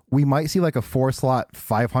man. we might see like a 4-slot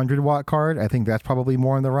 500 watt card. I think that's probably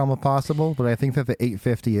more in the realm of possible. But I think that the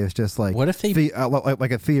 850 is just like what if they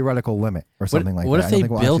like a theoretical limit or something like that. What if they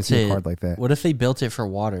built a card like that. What if they built it for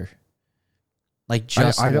water? Like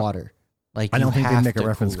just water. Like I don't think they'd make a to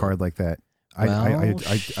reference cool it. card like that. Well,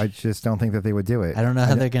 I just don't think that they would do it. I don't know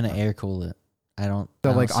how they're gonna air cool it. So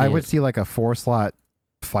like I would see like a 4-slot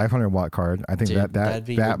 500 watt card. I think dude,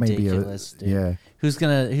 that may be dude. yeah. Who's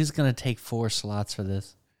gonna take 4 slots for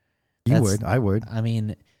this? I would. I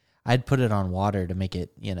mean, I'd put it on water to make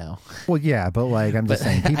it, you know. Well, yeah, but like I'm just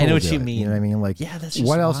saying, people I know what do you it, mean. You know what I mean? Like, yeah, that's just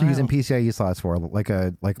what else wild. are you using PCIe slots for? Like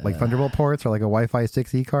Thunderbolt ports or like a Wi-Fi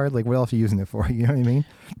 6E card? Like, what else are you using it for? You know what I mean?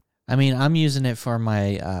 I mean, I'm using it for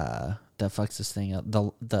my the fuck's this thing up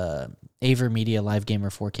the AverMedia Live Gamer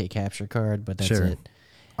 4K capture card, but that's it.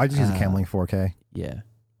 I just use a Camlink 4K. Yeah,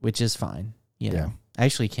 which is fine. You know,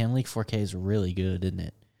 actually, Camlink 4K is really good, isn't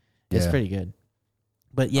it? It's pretty good.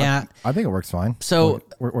 But yeah, I think it works fine. So it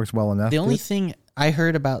works well enough. The only thing I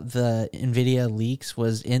heard about the NVIDIA leaks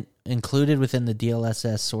was included within the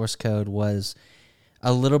DLSS source code was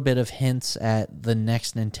a little bit of hints at the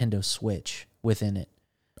next Nintendo Switch within it.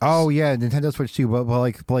 Oh yeah, Nintendo Switch 2, but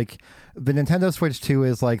like the Nintendo Switch 2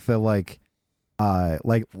 is like the like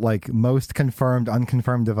most confirmed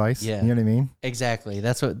unconfirmed device. Yeah. You know what I mean? Exactly.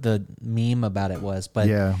 That's what the meme about it was. But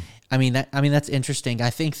yeah. I mean that's interesting. I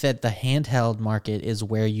think that the handheld market is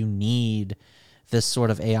where you need this sort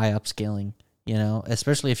of AI upscaling, you know,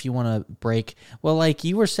 especially if you want to break. Well, like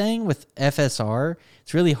you were saying with FSR,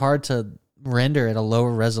 it's really hard to render at a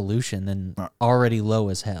lower resolution than already low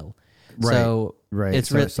as hell. Right. So right. It's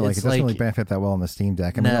so like it doesn't really benefit that well on the Steam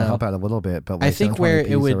Deck. I mean, it'll help out a little bit, but like I think where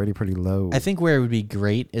it would already pretty low. I think where it would be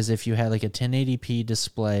great is if you had like a 1080p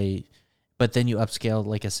display, but then you upscaled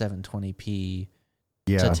like a 720p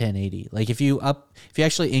to 1080. Like if you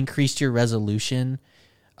actually increased your resolution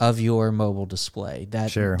of your mobile display,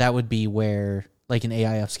 that would be where like an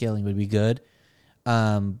AI upscaling would be good.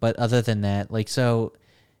 But other than that, like so.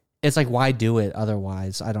 It's like, why do it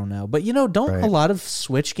otherwise? I don't know. But, you know, don't a lot of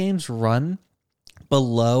Switch games run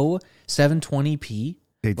below 720p?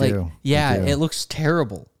 They do. Yeah, they do. It looks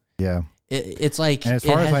terrible. Yeah. It's like... And as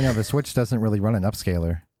far as I know, the Switch doesn't really run an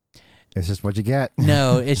upscaler. It's just what you get.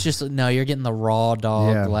 No, it's just... No, you're getting the raw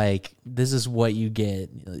dog. Like, this is what you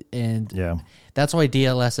get. And that's why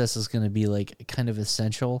DLSS is going to be, like, kind of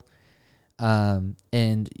essential.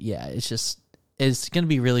 And, yeah, it's just... It's going to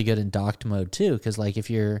be really good in docked mode too, because like if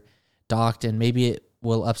you're docked and maybe it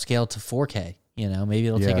will upscale to 4K, you know, maybe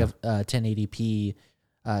it'll take a 1080p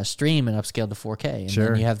stream and upscale to 4K, and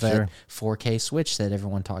then you have that 4K Switch that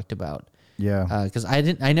everyone talked about. Yeah. Because I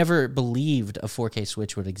never believed a 4K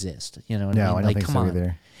Switch would exist. You know what I No, mean? I don't Like, think come so on.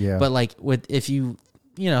 either. Yeah. But like if you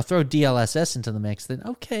throw DLSS into the mix, then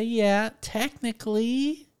okay, yeah,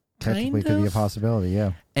 technically Technically kind could be a of. possibility,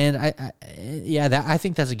 yeah. And I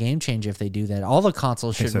think that's a game changer if they do that. All the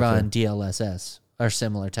consoles should so, run DLSS or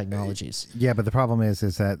similar technologies. Yeah, but the problem is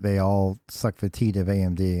that they all suck the teat of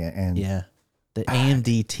AMD, and Yeah, the AMD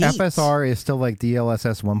teats. FSR is still like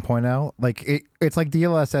DLSS 1.0. Like it's like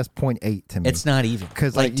DLSS 0.8 to me. It's not even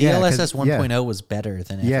 'Cause, like like, yeah, 'cause- DLSS 1.0 was better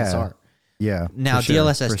than Yeah. FSR. Yeah. Now for sure,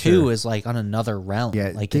 DLSS for 2 sure. is like on another realm.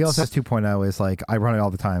 Yeah, like DLSS 2.0 is like I run it all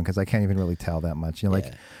the time because I can't even really tell that much. You know, like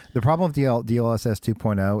Yeah. the problem with DLSS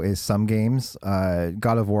 2.0 is some games,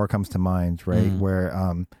 God of War comes to mind, right? Mm. Where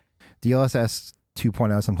DLSS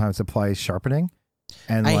 2.0 sometimes applies sharpening,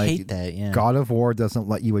 and I like hate that. Yeah, God of War doesn't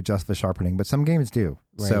let you adjust the sharpening, but some games do.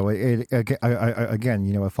 Right. So again,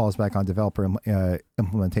 you know, it falls back on developer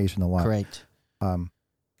implementation a lot. correct. Um,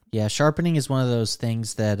 Yeah, sharpening is one of those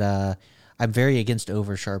things that I'm very against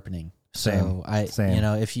over sharpening. So Same. you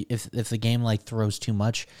know, if the game like throws too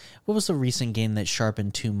much, what was the recent game that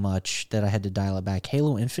sharpened too much that I had to dial it back?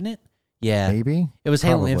 Halo Infinite? Yeah, maybe it was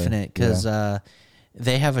Halo Probably. Infinite because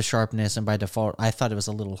they have a sharpness, and by default, I thought it was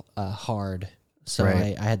a little hard, so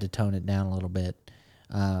Right. I had to tone it down a little bit.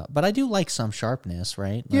 But I do like some sharpness,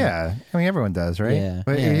 right? Like, Yeah, I mean everyone does, right? Yeah,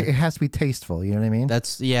 but yeah. It has to be tasteful. You know what I mean?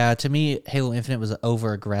 To me, Halo Infinite was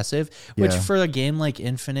over aggressive, which Yeah. for a game like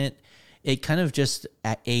Infinite, it kind of just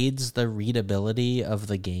aids the readability of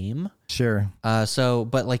the game. Sure.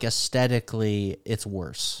 But like aesthetically, it's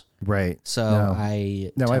worse. Right. So No.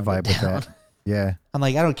 I No, I toned it vibe with down. that. Yeah. I'm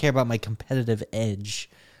like, I don't care about my competitive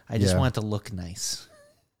edge. I just Yeah. want it to look nice.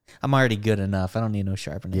 I'm already good enough. I don't need no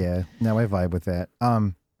sharpening. Yeah. No, I vibe with that.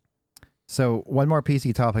 So one more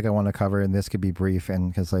PC topic I want to cover, and this could be brief,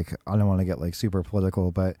 and because like I don't want to get like super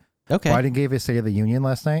political, but Okay. Biden gave his State of the Union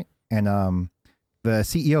last night, and the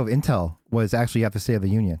CEO of Intel was actually at the State of the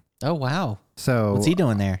Union. Oh wow. So What's he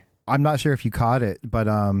doing there? I'm not sure if you caught it, but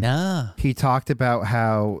Nah. he talked about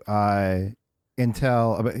how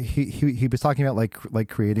Intel. He was talking about like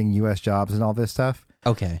creating U.S. jobs and all this stuff.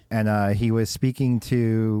 Okay. And he was speaking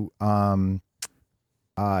to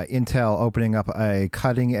Intel opening up a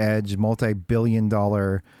cutting edge,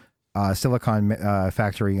 multi-billion-dollar silicon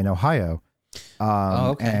factory in Ohio.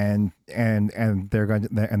 Okay. And they're going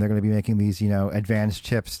to be making these, you know, advanced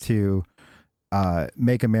chips to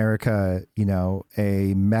make America, you know,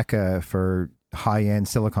 a mecca for high-end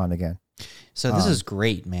silicon again. So this is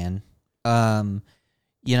great, man.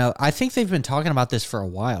 You know, I think they've been talking about this for a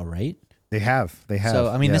while, right? They have. So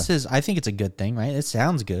I mean, yeah. I think it's a good thing, right? It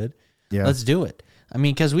sounds good. Yeah. Let's do it. I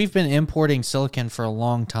mean, because we've been importing silicon for a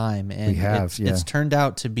long time, and We have, it's turned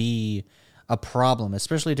out to be a problem,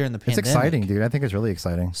 especially during the It's pandemic. exciting, dude. I think it's really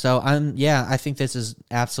exciting. So I think this is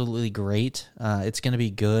absolutely great. It's going to be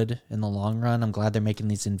good in the long run. I'm glad they're making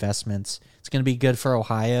these investments. It's going to be good for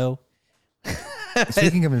Ohio.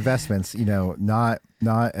 Speaking of investments, you know, not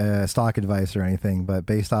stock advice or anything, but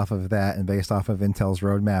based off of that and based off of Intel's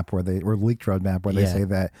roadmap, or leaked roadmap, where they Yeah. say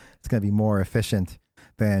that it's going to be more efficient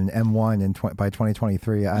than M1 by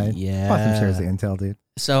 2023. I bought some shares of Intel, dude.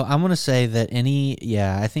 So I'm going to say that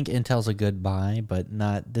I think Intel's a good buy, but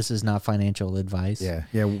this is not financial advice. Yeah.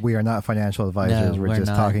 We are not financial advisors. No, we're we're just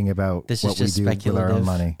not. talking about This what is just we do with our speculative. own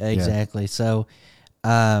money. Yeah. Exactly. So,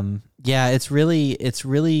 it's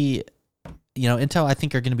really, you know, Intel, I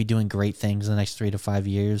think, are going to be doing great things in the next 3 to 5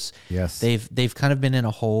 years. Yes. They've kind of been in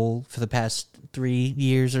a hole for the past 3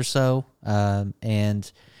 years or so,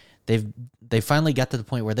 and they finally got to the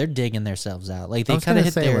point where they're digging themselves out. Like they kind of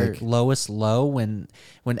hit their lowest low when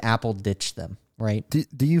Apple ditched them, right?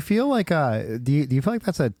 Do you feel like do you feel like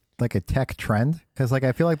that's a tech trend? Because like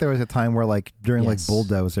I feel like there was a time where like during like Yes.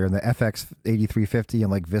 Bulldozer and the FX 8350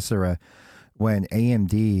 and like Viscera, when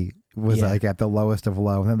AMD was Yeah. like at the lowest of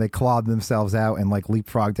low, and then they clawed themselves out and like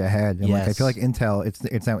leapfrogged ahead. And like I Yes. feel like Intel,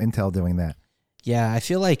 it's now Intel doing that. Yeah, I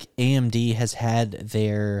feel like AMD has had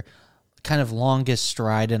their kind of longest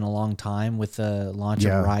stride in a long time with the launch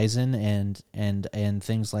Yeah. of Ryzen and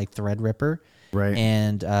things like Threadripper. Right.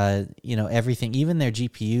 And you know, everything, even their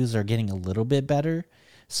GPUs are getting a little bit better.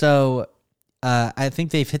 So I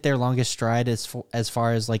think they've hit their longest stride as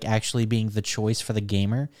far as like actually being the choice for the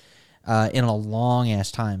gamer in a long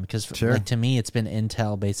ass time. Because Sure. like to me, it's been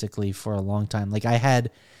Intel basically for a long time. Like I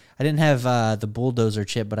didn't have the Bulldozer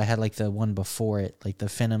chip, but I had like the one before it, like the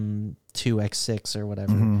Phenom 2X6 or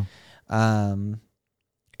whatever. Mhm.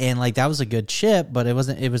 And like that was a good chip, but it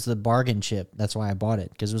wasn't. It was the bargain chip. That's why I bought it,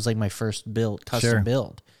 because it was like my first custom Sure.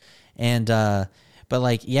 build. And But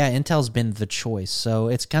like, yeah, Intel's been the choice. So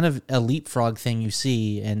it's kind of a leapfrog thing you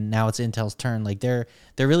see, and now it's Intel's turn. Like they're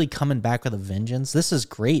really coming back with a vengeance. This is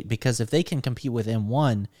great because if they can compete with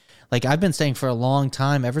M1, like I've been saying for a long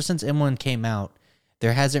time, ever since M1 came out,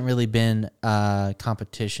 there hasn't really been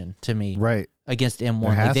competition to me against M1.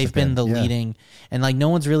 Like they've been the leading, and like no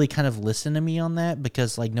one's really kind of listened to me on that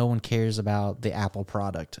because like no one cares about the Apple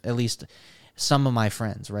product. At least some of my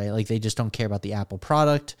friends, right? Like they just don't care about the Apple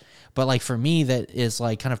product. But like for me, that is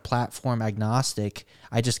like kind of platform agnostic.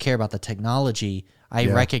 I just care about the technology. I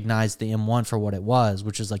recognize the M1 for what it was,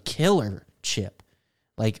 which is a killer chip,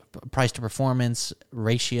 like price to performance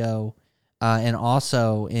ratio, and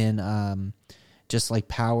also in just like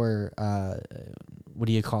power. What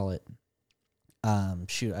do you call it?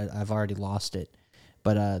 I've already lost it.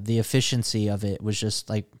 But the efficiency of it was just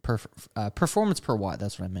like performance per watt.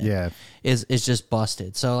 That's what I meant. Yeah, is just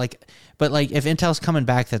busted. So like, but like if Intel's coming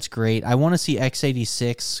back, that's great. I want to see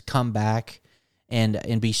x86 come back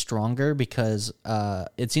and be stronger because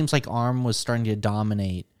it seems like ARM was starting to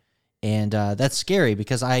dominate, and that's scary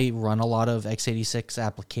because I run a lot of x86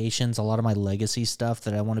 applications, a lot of my legacy stuff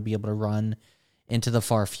that I want to be able to run into the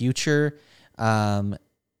far future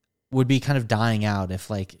would be kind of dying out if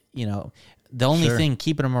like the only thing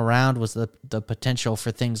keeping them around was the potential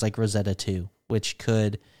for things like Rosetta 2, which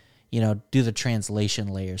could, do the translation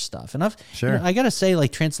layer stuff. And I got to say,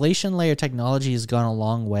 like, translation layer technology has gone a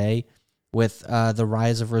long way with the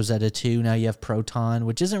rise of Rosetta 2. Now you have Proton,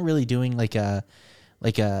 which isn't really doing like an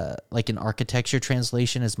architecture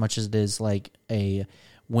translation as much as it is like a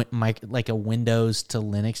Windows to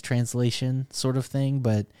Linux translation sort of thing.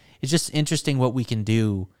 But it's just interesting what we can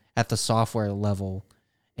do at the software level.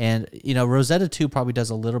 And, Rosetta 2 probably does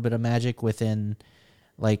a little bit of magic within,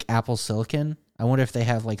 like, Apple Silicon. I wonder if they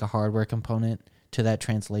have, like, a hardware component to that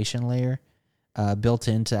translation layer built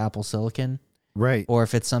into Apple Silicon. Right. Or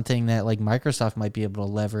if it's something that, like, Microsoft might be able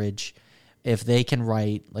to leverage if they can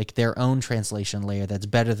write, like, their own translation layer that's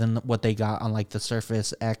better than what they got on, like, the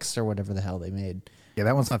Surface X or whatever the hell they made. Yeah,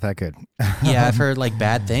 that one's not that good. Yeah, I've heard, like,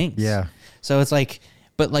 bad things. Yeah. So it's like...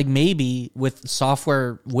 But like maybe with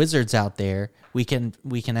software wizards out there, we can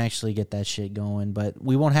actually get that shit going, but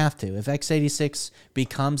we won't have to. If x86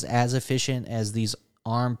 becomes as efficient as these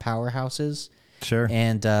ARM powerhouses, sure.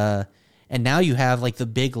 And now you have like the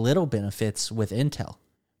big little benefits with Intel,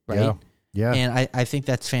 right? Yeah. And I think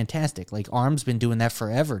that's fantastic. Like ARM's been doing that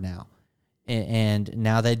forever now. And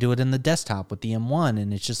now they do it in the desktop with the M1,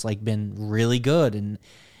 and it's just like been really good.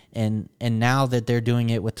 And now that they're doing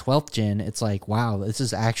it with 12th gen, it's like, wow, this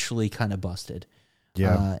is actually kind of busted.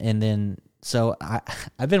 Yeah. And then, so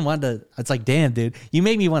I've been wanting to, it's like, damn, dude, you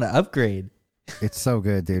made me want to upgrade. It's so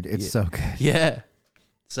good, dude. It's so good. Yeah.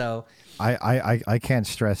 So. I can't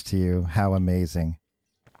stress to you how amazing.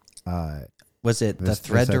 Was it the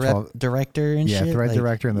thread director and shit? Yeah, thread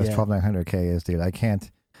director and this 12900K is, dude. I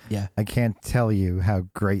can't tell you how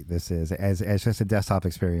great this is as just a desktop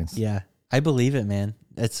experience. Yeah. I believe it, man.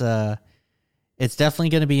 It's definitely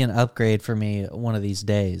going to be an upgrade for me one of these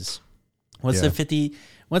days. Once the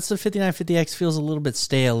 5950X feels a little bit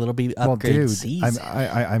stale, it'll be upgrade season.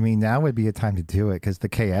 I mean, now would be a time to do it because the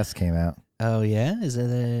KS came out. Oh yeah, is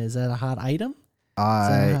that a hot item?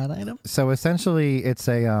 So essentially, it's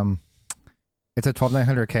a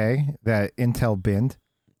 12900K that Intel binned.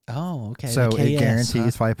 Oh, okay. So it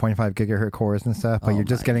guarantees 5.5 gigahertz cores and stuff, but you're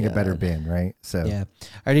just getting a better bin, right? So yeah,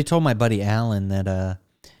 I already told my buddy Alan that I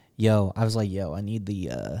was like, I need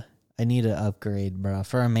an upgrade, bro,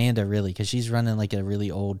 for Amanda, really, because she's running like a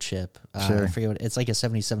really old chip. Sure. I forget what it's like, a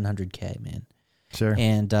 7700K, man. Sure.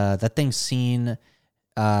 And that thing's seen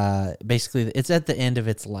basically it's at the end of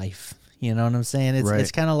its life. You know what I'm saying?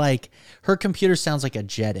 It's kind of like her computer sounds like a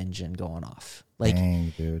jet engine going off. Like,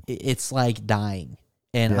 dang, dude. It's like dying.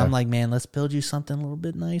 And I'm like, man, let's build you something a little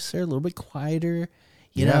bit nicer, a little bit quieter.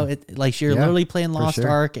 You know, it like you're literally playing Lost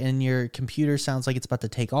Ark and your computer sounds like it's about to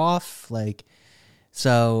take off. Like,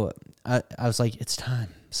 so I was like, it's time.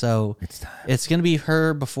 So it's going to be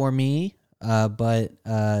her before me. But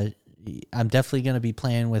I'm definitely going to be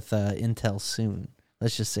playing with Intel soon.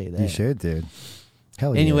 Let's just say that. You should, dude.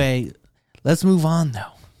 Hell yeah. Anyway, let's move on,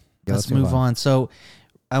 though. Let's move on. So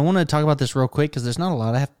I want to talk about this real quick because there's not a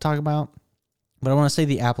lot I have to talk about. But I want to say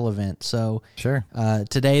the Apple event. So sure.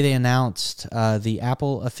 Today they announced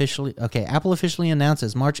Apple officially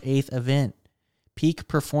announces March 8th event. Peak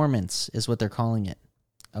Performance is what they're calling it.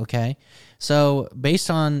 Okay. So based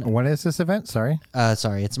on... When is this event? Sorry,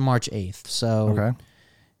 it's March 8th. So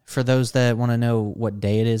for those that want to know what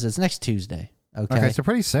day it is, it's next Tuesday. Okay. So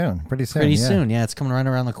pretty soon. Pretty soon. Yeah, it's coming right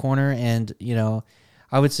around the corner. And,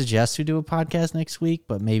 I would suggest we do a podcast next week,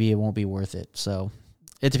 but maybe it won't be worth it. So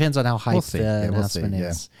It depends on how hype see. the Yeah, we'll announcement see, yeah.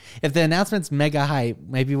 is. If the announcement's mega hype,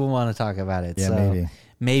 maybe we'll want to talk about it. Yeah, so maybe.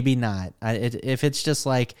 maybe not. If it's just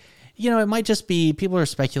like, it might just be people are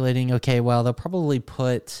speculating, okay, well, they'll probably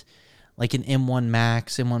put like an M1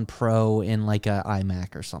 Max, M1 Pro in like a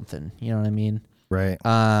iMac or something. You know what I mean? Right.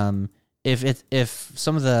 If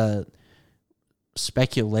some of the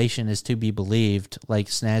speculation is to be believed, like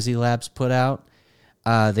Snazzy Labs put out,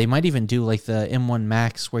 they might even do like the M1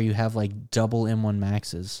 Max where you have like double M1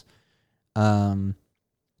 Maxes in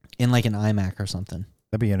like an iMac or something.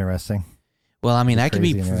 That'd be interesting. Well, I mean, that could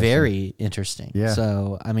be Crazy interesting. very interesting. Yeah.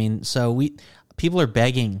 So, I mean, people are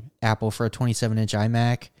begging Apple for a 27-inch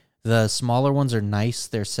iMac. The smaller ones are nice.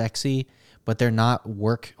 They're sexy, but they're not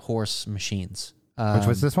workhorse machines. Which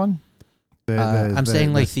was this one? I'm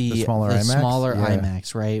saying like the smaller IMAX? smaller Yeah.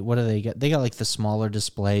 iMacs, right? What do they get? They got like the smaller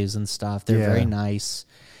displays and stuff. They're Yeah. very nice.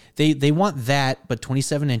 They want that, but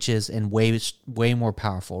 27 inches and way more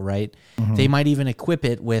powerful, right? Mm-hmm. They might even equip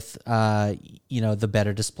it with the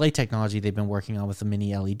better display technology they've been working on with the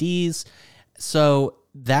mini LEDs. So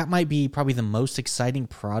that might be probably the most exciting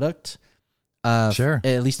product. Sure.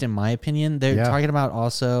 At least in my opinion. They're Yeah. talking about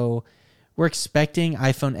also, we're expecting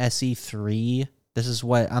iPhone SE 3. This is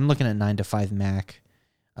what I'm looking at 9 to 5 Mac,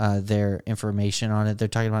 their information on it. They're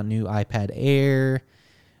talking about new iPad Air,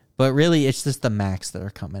 but really it's just the Macs that are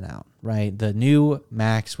coming out, right? The new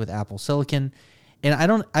Macs with Apple Silicon. And I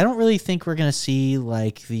don't really think we're going to see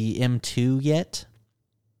like the M2 yet.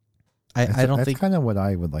 I don't That's think kind of what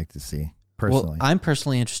I would like to see personally. Well, I'm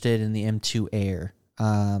personally interested in the M2 Air.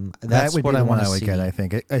 That That's would what be I the one want I to would see. get. I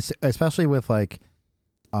think, especially with like,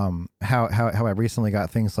 how I recently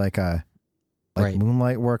got things like Right.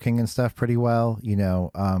 Moonlight working and stuff pretty well.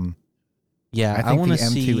 Yeah, I I think want the to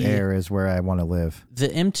M2 see Air is where I want to live. the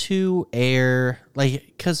M2 Air, like,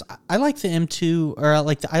 because I like the M2 or I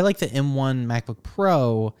like the M1 MacBook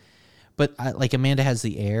Pro, but like Amanda has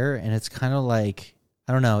the Air, and it's kind of like,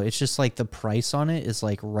 I don't know, it's just like the price on it is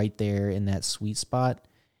like right there in that sweet spot,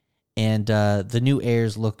 and the new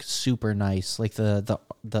Airs look super nice, like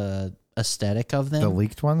the aesthetic of them, The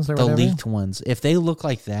leaked ones, or the whatever? leaked ones. If they look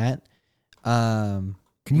like that, Can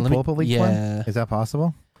you pull up a leaked one? Is that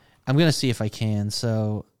possible? I'm gonna see if I can.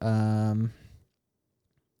 So,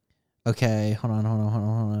 okay, hold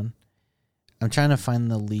on. I'm trying to find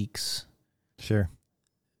the leaks. Sure.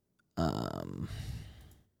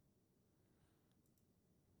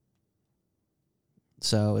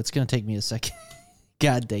 So it's gonna take me a second.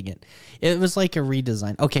 God dang it! It was like a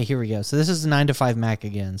redesign. Okay, here we go. So this is 9 to 5 Mac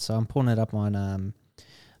again. So I'm pulling it up on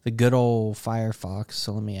the good old Firefox.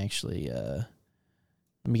 So let me actually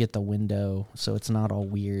let me get the window so it's not all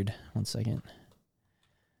weird. 1 second.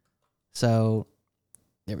 So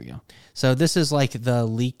there we go. So this is like the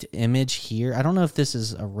leaked image here. I don't know if this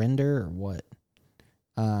is a render or what.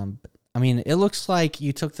 I mean, it looks like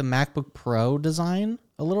you took the MacBook Pro design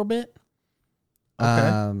a little bit.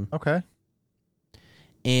 Okay.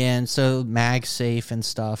 And so MagSafe and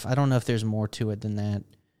stuff. I don't know if there's more to it than that.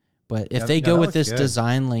 But if they Yeah, go that with looks this good.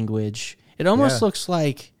 design language, it almost Yeah. looks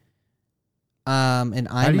like an iMac.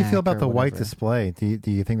 How do you feel about or the white whatever. display? Do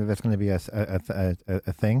you think that that's going to be a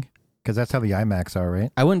thing? Because that's how the iMacs are,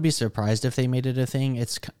 right? I wouldn't be surprised if they made it a thing.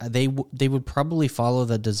 They would probably follow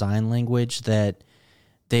the design language that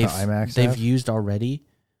iMacs they've have? used already.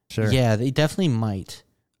 Sure. Yeah, they definitely might.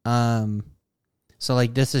 So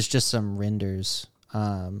like this is just some renders.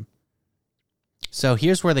 So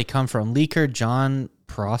here's where they come from. Leaker John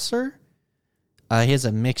Prosser. He has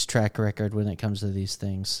a mixed track record when it comes to these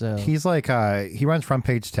things. So He's like he runs Front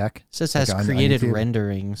Page Tech. says has like on created YouTube.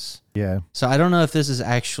 renderings. Yeah. So I don't know if this is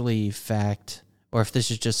actually fact or if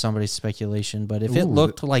this is just somebody's speculation. But if it Ooh,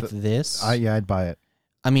 looked like this, I'd buy it.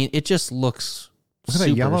 I mean, it just looks Look at that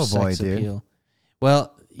super yellow boy, sex dude. appeal.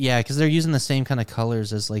 Well, yeah, because they're using the same kind of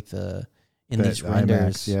colors as like these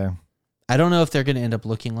renders. iMacs, yeah. I don't know if they're going to end up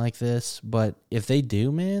looking like this, but if they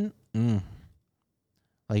do, man,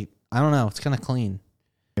 like I don't know, it's kind of clean.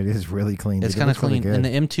 It is really clean. It's dude. It kind of looks really clean, and the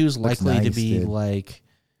good. M2 is Looks likely to nice, be dude. like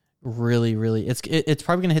really, really. It's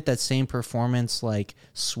probably going to hit that same performance like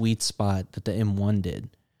sweet spot that the M1 did.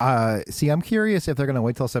 See, I'm curious if they're going to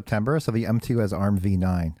wait till September so the M2 has ARM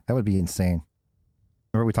v9. That would be insane.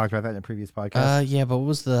 Remember we talked about that in a previous podcast? Yeah, but what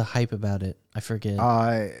was the hype about it? I forget.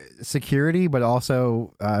 Security, but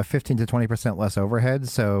also 15 to 20% less overhead.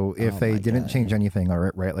 So if Oh they my didn't God. change anything,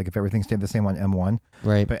 right? Like if everything stayed the same on M1,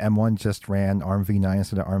 right. but M1 just ran ARM v9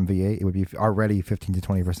 instead of ARM v8, it would be already 15 to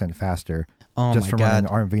 20% faster Oh just my from God. running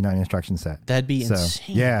an ARM v9 instruction set. That'd be So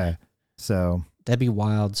insane. yeah, so That'd be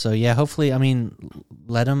wild. So yeah, hopefully, I mean,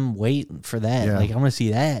 let them wait for that. Yeah. Like I want to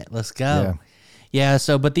see that. Let's go. yeah. Yeah,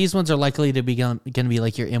 so but these ones are likely to be going to be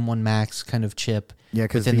like your M1 Max kind of chip. Yeah,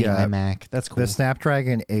 because within the iMac. That's cool. The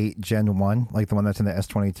Snapdragon 8 Gen 1, like the one that's in the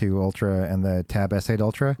S22 Ultra and the Tab S8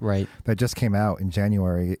 Ultra, right? That just came out in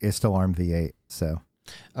January, is still ARM v8. So,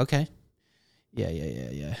 okay,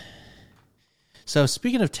 yeah. So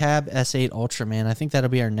speaking of Tab S8 Ultra, man, I think that'll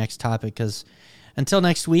be our next topic because until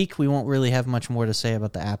next week, we won't really have much more to say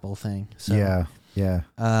about the Apple thing. So, yeah.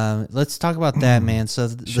 Let's talk about that, man. So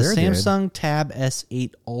the Sure, Samsung Tab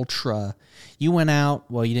S8 Ultra, you went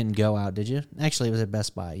out. Well, you didn't go out, did you? Actually, it was at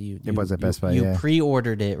Best Buy. It was at Best Buy. You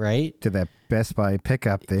pre-ordered it, right? To that Best Buy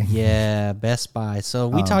pickup thing. Yeah, Best Buy. So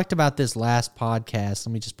we talked about this last podcast.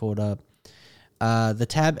 Let me just pull it up. The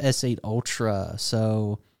Tab S8 Ultra.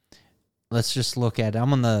 So let's just look at it.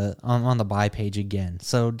 I'm on the buy page again.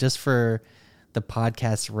 So just for the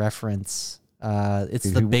podcast reference, it's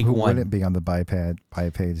Dude, the big who one. Wouldn't be on the buy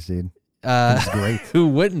page, dude? That's great. Who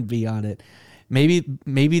wouldn't be on it? Maybe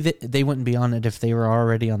they wouldn't be on it if they were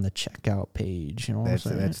already on the checkout page. You know what I'm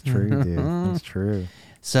saying? That's true, dude. That's true.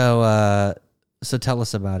 So tell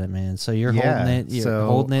us about it, man. So you're holding it. You're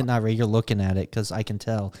holding it, not you're looking at it because I can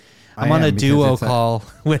tell. I'm on a duo call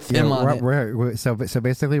with him on it. So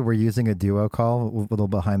basically, we're using a duo call, a little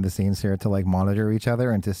behind the scenes here, to like monitor each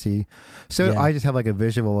other and to see. So I just have like a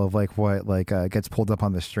visual of like what gets pulled up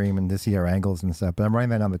on the stream and to see our angles and stuff. But I'm running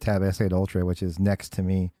that on the Tab S8 Ultra, which is next to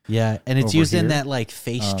me. Yeah, and it's using that like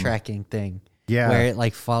face tracking thing. Yeah, where it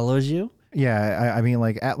like follows you. Yeah, I mean,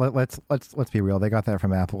 like, let's be real. They got that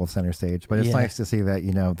from Apple Center Stage, but it's nice to see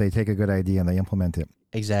that they take a good idea and they implement it.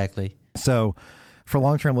 Exactly. So, for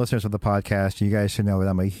long-term listeners of the podcast, you guys should know that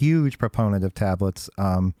I'm a huge proponent of tablets.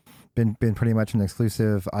 Been pretty much an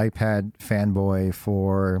exclusive iPad fanboy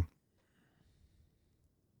for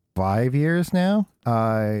 5 years now.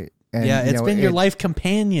 And, it's been your life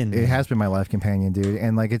companion. It has been my life companion, dude.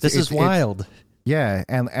 And like, this is wild. Yeah,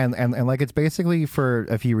 and like it's basically for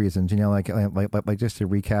a few reasons, like just to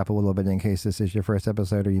recap a little bit in case this is your first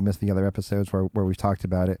episode or you missed the other episodes where we've talked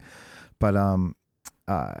about it. But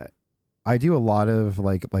I do a lot of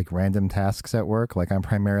like random tasks at work. Like I'm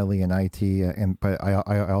primarily in IT, but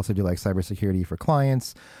I also do like cybersecurity for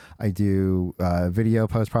clients. I do video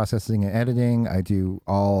post processing and editing. I do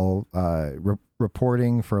all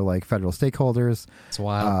reporting for like federal stakeholders. It's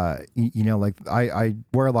wild. Like I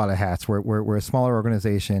wear a lot of hats. We're a smaller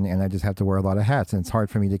organization, and I just have to wear a lot of hats, and it's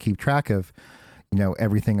hard for me to keep track of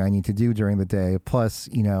everything I need to do during the day. Plus,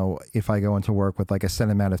 if I go into work with like a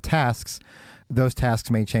set amount of tasks, those tasks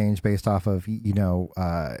may change based off of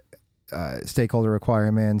stakeholder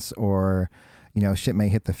requirements, or shit may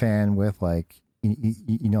hit the fan with like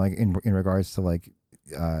like in regards to like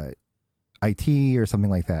IT or something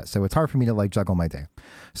like that. So it's hard for me to like juggle my day.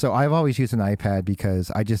 So I've always used an iPad because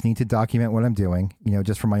I just need to document what I'm doing,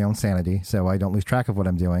 just for my own sanity, so I don't lose track of what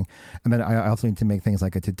I'm doing. And then I also need to make things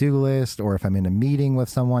like a to-do list, or if I'm in a meeting with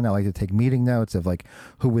someone, I like to take meeting notes of like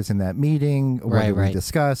who was in that meeting, what did we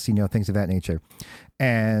discuss, things of that nature.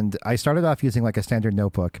 And I started off using like a standard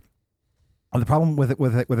notebook. The problem with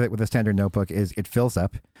a standard notebook is it fills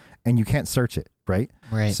up and you can't search it, right?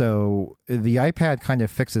 Right. So the iPad kind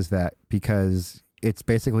of fixes that because it's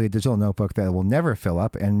basically a digital notebook that will never fill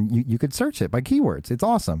up, and you could search it by keywords. It's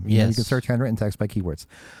awesome. You can search handwritten text by keywords.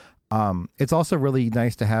 It's also really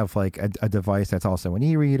nice to have like a device that's also an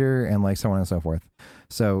e-reader and like so on and so forth.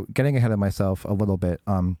 So getting ahead of myself a little bit,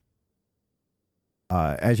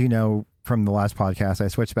 as you know from the last podcast, I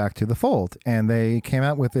switched back to the Fold, and they came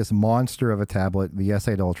out with this monster of a tablet, the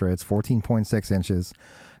S8 Ultra. It's 14.6 inches,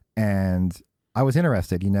 and I was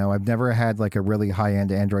interested. I've never had like a really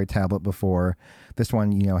high-end Android tablet before. This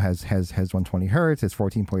one, has 120 hertz. It's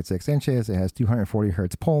 14.6 inches. It has 240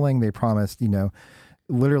 hertz polling. They promised,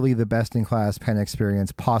 literally the best-in-class pen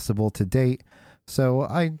experience possible to date. So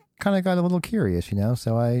I kind of got a little curious,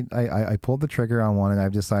 So I pulled the trigger on one, and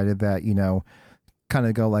I've decided that, kind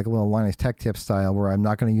of go like a little Linus Tech Tips style, where I'm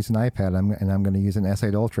not going to use an iPad. I'm going to use an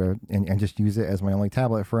S8 Ultra and just use it as my only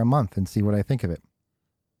tablet for a month and see what I think of it.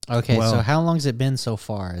 Okay, so how long's it been so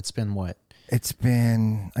far? It's been what?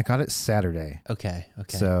 I got it Saturday. Okay.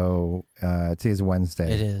 So today's Wednesday.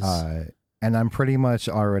 It is. And I'm pretty much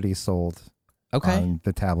already sold on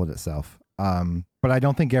the tablet itself. But I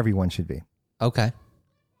don't think everyone should be. Okay.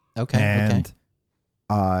 And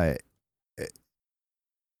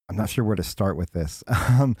I'm not sure where to start with this.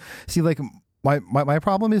 See, like my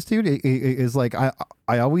problem is, dude, is like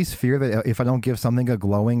I always fear that if I don't give something a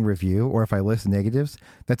glowing review, or if I list negatives,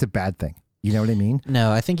 that's a bad thing. You know what I mean?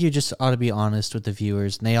 No, I think you just ought to be honest with the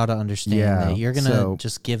viewers, and they ought to understand that you're gonna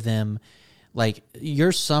just give them like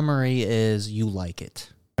your summary is you like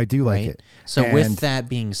it. I do like right? it. So And- with that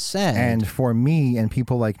being said, And for me and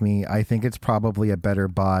people like me, I think it's probably a better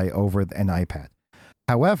buy over an iPad.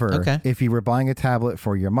 However, Okay. if you were buying a tablet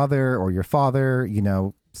for your mother or your father,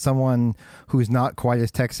 someone who's not quite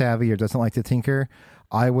as tech savvy or doesn't like to tinker,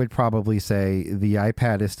 I would probably say the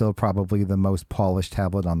iPad is still probably the most polished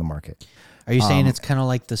tablet on the market. are you saying it's kind of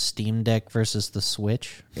like the Steam Deck versus the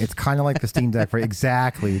Switch? It's kind of like the Steam Deck, right?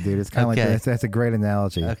 Exactly, dude. It's kind of Okay. like that's a great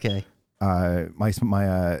analogy. Okay. My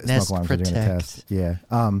smoke Nest alarms are doing a Protect. test. Yeah.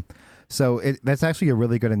 So that's actually a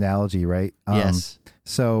really good analogy, right? Yes.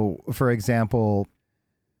 So, for example,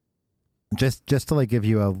 just to like give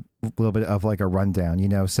you a little bit of like a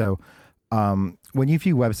rundown, so when you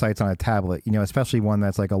view websites on a tablet, especially one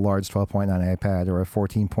that's like a large 12.9 iPad or a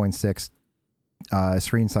 14.6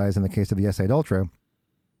 screen size in the case of the S8 Ultra,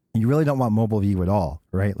 you really don't want mobile view at all,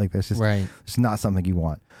 right? Like that's just Right. it's not something you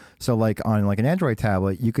want. So like on like an Android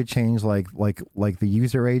tablet, you could change like the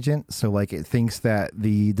user agent. So like it thinks that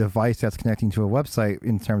the device that's connecting to a website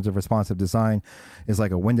in terms of responsive design is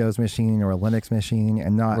like a Windows machine or a Linux machine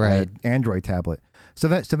and not Right. an Android tablet. So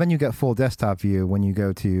then you get full desktop view when you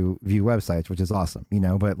go to view websites, which is awesome,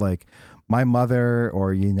 but like my mother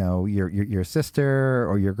or your sister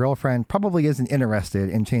or your girlfriend probably isn't interested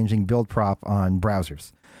in changing build prop on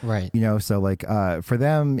browsers. Right. So like for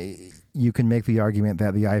them, you can make the argument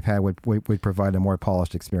that the iPad would provide a more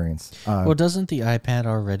polished experience. Well, doesn't the iPad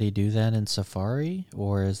already do that in Safari,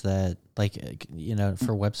 or is that like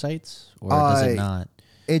for websites, or does it not?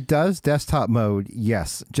 It does desktop mode,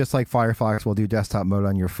 yes, just like Firefox will do desktop mode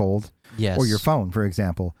on your Fold Yes. or your phone, for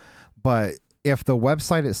example. But if the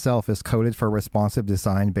website itself is coded for responsive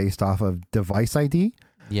design based off of device ID,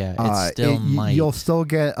 Yeah, it still might. you'll still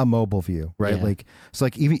get a mobile view, right? Yeah. Like so,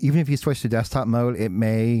 like even if you switch to desktop mode, it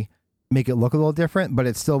may make it look a little different, but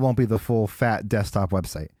it still won't be the full fat desktop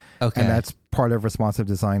website. Okay. And that's part of responsive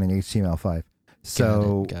design in HTML5.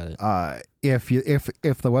 So Got it. if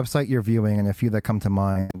the website you're viewing and a few that come to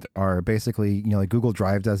mind are basically, like Google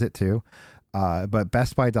Drive does it too. But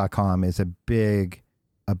bestbuy.com is a big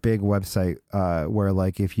website where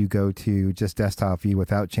like if you go to just desktop view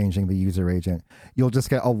without changing the user agent, you'll just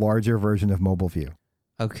get a larger version of mobile view.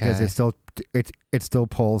 Okay. Because it still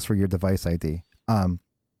pulls for your device ID.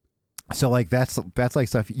 So like that's like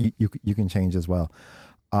stuff you can change as well.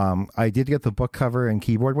 I did get the book cover and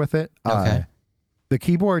keyboard with it. Okay. The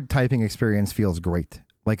keyboard typing experience feels great.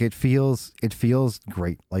 Like it feels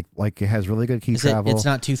great. Like it has really good key travel. It's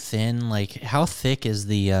not too thin. Like, how thick is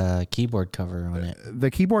the keyboard cover on it?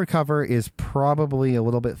 The keyboard cover is probably a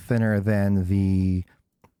little bit thinner than the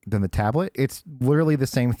tablet. It's literally the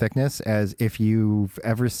same thickness as if you've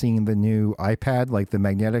ever seen the new iPad, like the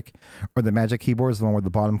magnetic or the Magic keyboards, the one where the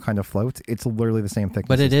bottom kind of floats. It's literally the same thickness.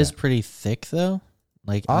 But it as is that. pretty thick, though.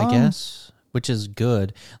 Like, I guess, which is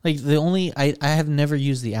good. Like, the only I have never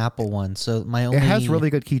used the Apple one, so my only It has really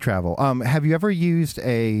good key travel. Have you ever used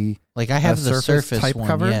I have the Surface type one.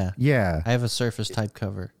 cover? Yeah, Yeah. I have a Surface type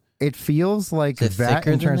cover. It feels like Is it that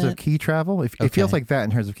thicker in than terms that? of key travel. It feels Okay. like that in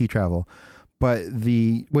terms of key travel, but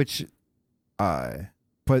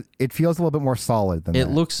but it feels a little bit more solid than It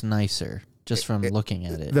that. looks nicer just from looking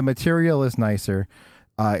at it. The material is nicer.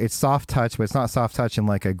 It's soft touch, but it's not soft touch in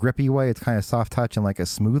like a grippy way. It's kind of soft touch in like a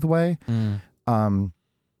smooth way. Mm. Kind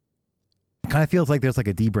of feels like there's like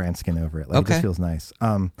a D-brand skin over it. Like it Okay. just feels nice.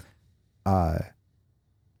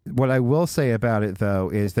 What I will say about it though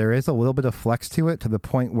is there is a little bit of flex to it, to the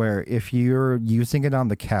point where if you're using it on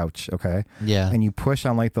the couch, okay, Yeah. and you push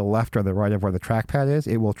on like the left or the right of where the trackpad is,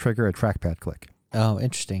 it will trigger a trackpad click. Oh,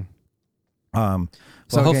 interesting. So Well,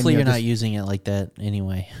 again, hopefully you're just, not using it like that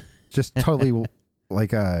anyway. just totally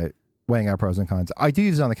like weighing out pros and cons. I do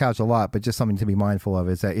use it on the couch a lot, but just something to be mindful of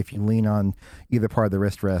is that if you lean on either part of the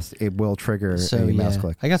wrist rest, it will trigger a mouse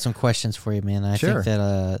click. I got some questions for you, man. I Sure. think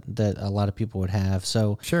that a lot of people would have.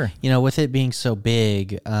 So, Sure. with it being so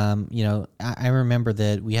big, I remember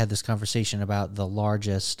that we had this conversation about the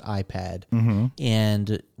largest iPad, Mm-hmm.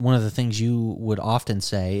 and one of the things you would often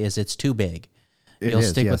say is it's too big. You'll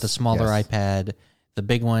stick with the smaller iPad. The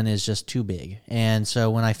big one is just too big. And so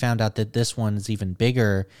when I found out that this one is even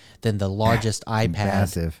bigger than the largest iPad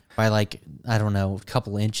Massive. by like, I don't know, a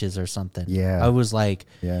couple inches or something. Yeah. I was like,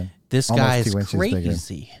 Yeah. this Almost guy 2 is inches bigger.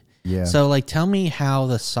 crazy. Yeah. So like, tell me how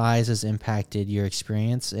the size has impacted your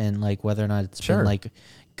experience and like whether or not it's Sure. been like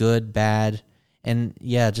good, bad. And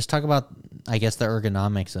yeah, just talk about, I guess, the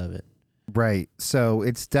ergonomics of it. Right. So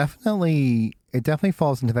it definitely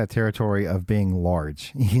falls into that territory of being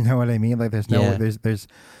large. You know what I mean? Like there's no Yeah. there's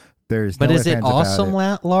But no is it ifs, ands about awesome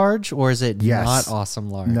large or is it Yes. not awesome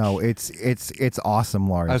large? No, it's awesome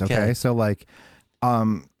large. Okay. Okay. So like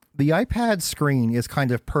the iPad screen is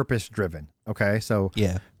kind of purpose driven. Okay, so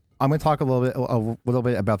Yeah. I'm going to talk a little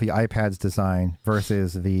bit about the iPad's design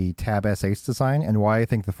versus the Tab S8's design, and why I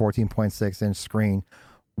think the 14.6 inch screen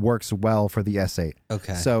works well for the S8.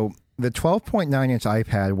 Okay. So the 12.9 inch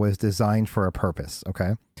iPad was designed for a purpose.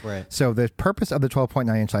 Okay. Right. So the purpose of the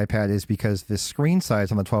 12.9 inch iPad is because the screen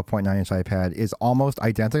size on the 12.9 inch iPad is almost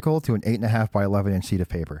identical to an 8.5 by 11 inch sheet of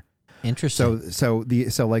paper. Interesting. So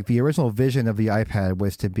like the original vision of the iPad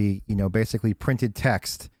was to be, basically printed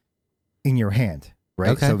text in your hand,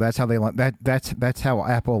 right? Okay. So that's how that's how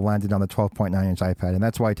Apple landed on the 12.9 inch iPad, and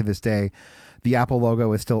that's why to this day, the Apple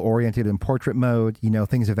logo is still oriented in portrait mode,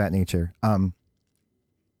 things of that nature.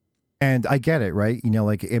 And I get it, right?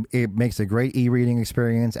 Like it makes a great e-reading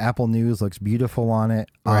experience. Apple News looks beautiful on it.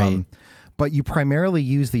 Right. But you primarily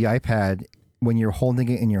use the iPad when you're holding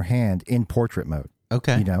it in your hand in portrait mode.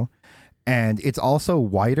 Okay. And it's also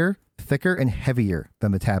wider, thicker, and heavier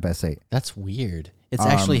than the Tab S8. That's weird. It's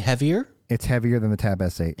actually heavier? It's heavier than the Tab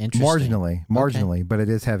S8. Interesting. Marginally, but it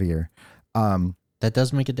is heavier. That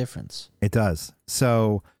does make a difference. It does.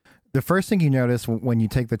 So the first thing you notice when you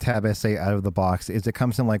take the Tab S8 out of the box is it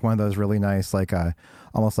comes in like one of those really nice, like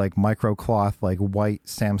almost like micro cloth, like white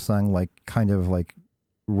Samsung, like kind of like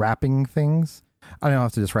wrapping things. I don't know how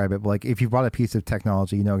to describe it, but like if you bought a piece of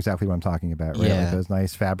technology, you know exactly what I'm talking about, right? Yeah. Like those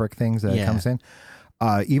nice fabric things that it comes in.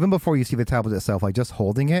 Even before you see the tablet itself, like just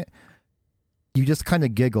holding it, you just kind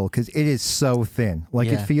of giggle because it is so thin. Like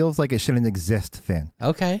it feels like it shouldn't exist thin.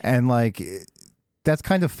 Okay. And like that's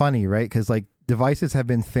kind of funny, right? Because like devices have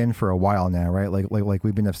been thin for a while now, right? Like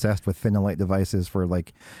we've been obsessed with thin and light devices for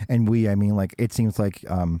like, and I mean like it seems like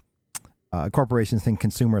corporations think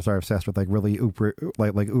consumers are obsessed with like really uber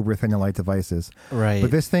thin and light devices. Right.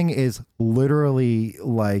 But this thing is literally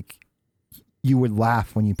like you would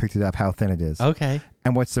laugh when you picked it up how thin it is. Okay.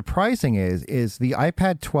 And what's surprising is the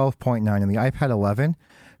iPad 12.9 and the iPad 11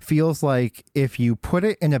 feels like if you put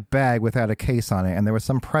it in a bag without a case on it and there was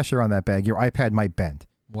some pressure on that bag, your iPad might bend.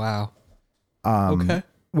 Wow. Okay.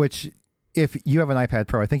 Which if you have an iPad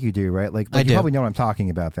Pro, I think you do, right? Like I you do. probably know what I'm talking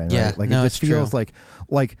about then, Yeah. right? Like No, it just it's feels true.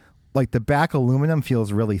 like the back aluminum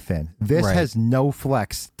feels really thin. This Right. has no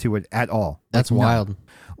flex to it at all. That's Like, none. wild.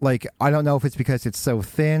 Like, I don't know if it's because it's so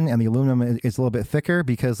thin and the aluminum is a little bit thicker,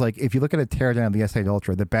 because like if you look at a teardown of the S8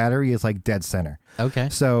 Ultra, the battery is like dead center. Okay.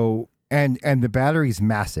 So and the battery's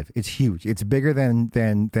massive. It's huge. It's bigger than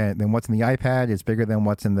what's in the iPad. It's bigger than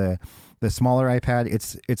what's in the smaller iPad.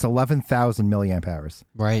 It's 11,000 milliamp hours.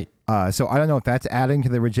 Right. So I don't know if that's adding to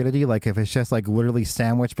the rigidity, like if it's just like literally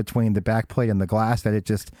sandwiched between the back plate and the glass, that it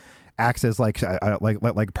just acts as like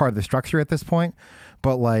part of the structure at this point.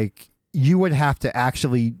 But like you would have to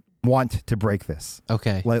actually want to break this.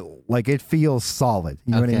 Okay. Like it feels solid.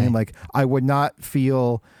 You know what I Okay. mean? Like I would not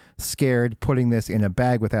feel scared putting this in a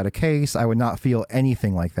bag without a case. I would not feel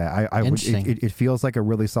anything like that. I would. Interesting. It feels like a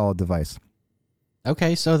really solid device.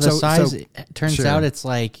 Okay. So the size, it turns sure. out it's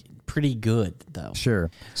like pretty good though.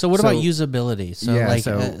 Sure. So what about usability? So yeah,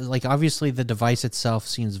 like obviously the device itself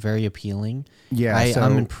seems very appeling. Yeah.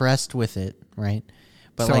 I'm impressed with it. Right.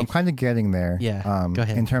 But so like, I'm kind of getting there. Yeah, go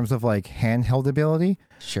ahead. In terms of like handheld ability,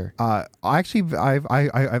 sure. I've actually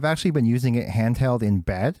been using it handheld in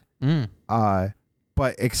bed.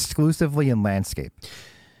 But exclusively in landscape.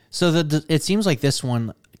 So it seems like this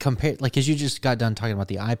one compared, like, as you just got done talking about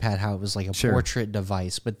the iPad, how it was like a Sure. portrait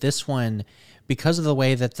device, but this one, because of the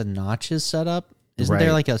way that the notch is set up, isn't there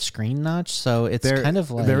Right. like a screen notch? So it's kind of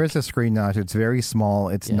like there is a screen notch. It's very small.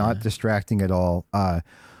 It's not distracting at all.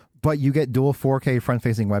 But you get dual 4K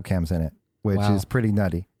front-facing webcams in it, which Wow. is pretty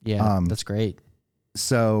nutty. yeah, that's great.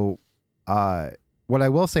 So, what I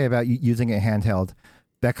will say about using it handheld,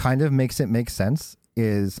 that kind of makes it make sense,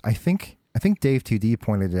 is I think Dave 2D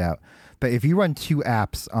pointed it out, that if you run two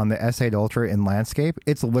apps on the S8 Ultra in landscape,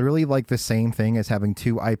 it's literally like the same thing as having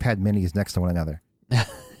two iPad minis next to one another.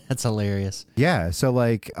 That's hilarious. Yeah. So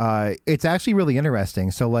like, it's actually really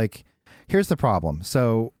interesting. So like, here's the problem.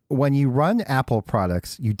 So when you run Apple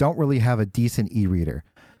products, you don't really have a decent e-reader,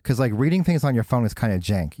 because like reading things on your phone is kind of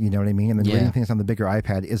jank. You know what I mean? And then reading things on the bigger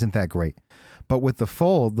iPad isn't that great. But with the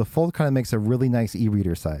Fold kind of makes a really nice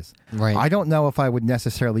e-reader size. Right. I don't know if I would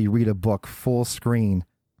necessarily read a book full screen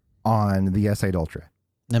on the S8 Ultra.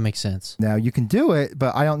 That makes sense. Now, you can do it,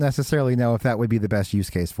 but I don't necessarily know if that would be the best use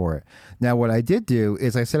case for it. Now, what I did do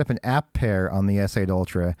is I set up an app pair on the S8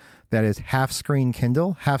 Ultra that is half screen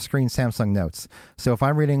Kindle, half screen Samsung Notes. So if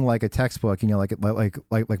I'm reading like a textbook, like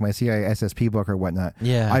my CISSP book or whatnot,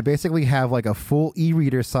 Yeah. I basically have like a full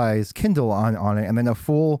e-reader size Kindle on it, and then a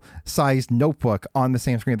full sized notebook on the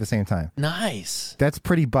same screen at the same time. Nice. That's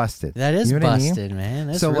pretty busted. That is You know what I mean? busted, man.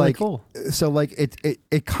 That's So really like, cool. so like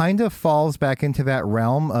it kind of falls back into that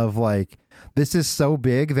realm of like, this is so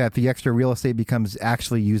big that the extra real estate becomes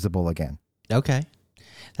actually usable again. Okay.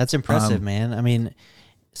 That's impressive, man. I mean,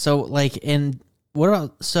 so like,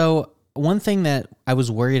 so one thing that I was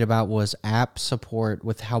worried about was app support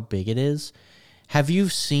with how big it is. Have you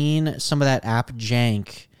seen some of that app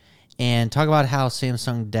jank? And talk about how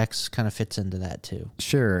Samsung Dex kind of fits into that too.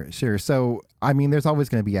 Sure. So, I mean, there's always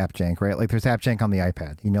going to be app jank, right? Like there's app jank on the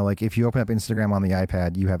iPad. Like if you open up Instagram on the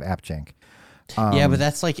iPad, you have app jank. Yeah, but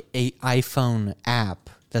that's like a iPhone app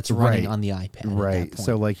that's running on the iPad. Right.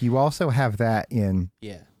 So like you also have that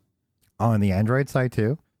on the Android side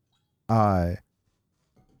too. But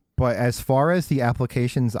as far as the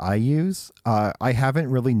applications I use, I haven't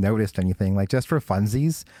really noticed anything. Like just for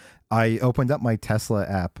funsies, I opened up my Tesla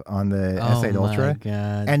app on the S8 Ultra,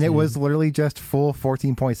 and it was literally just full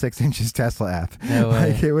 14.6 inches Tesla app. No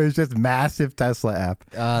way. Like it was just massive Tesla app.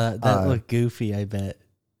 That looked goofy, I bet.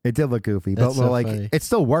 It did look goofy, That's but so like funny. it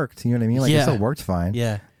still worked. You know what I mean? Like it still worked fine.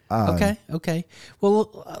 Yeah. Okay.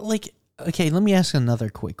 Well, okay, let me ask another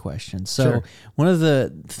quick question. So Sure. one of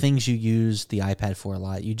the things you use the iPad for a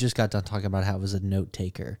lot, you just got done talking about how it was a note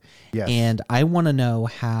taker. Yes. And I want to know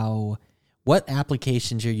what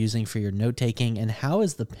applications you're using for your note taking, and how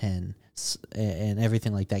is the pen and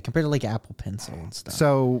everything like that compared to like Apple Pencil and stuff.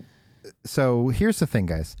 So here's the thing,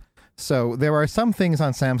 guys. So there are some things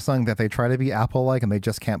on Samsung that they try to be Apple-like and they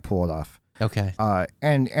just can't pull it off. Okay.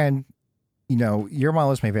 And your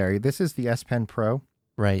mileage may vary. This is the S Pen Pro.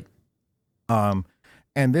 Right. And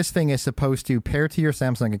this thing is supposed to pair to your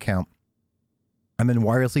Samsung account and then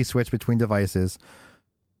wirelessly switch between devices.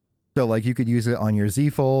 So like you could use it on your Z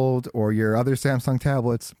Fold or your other Samsung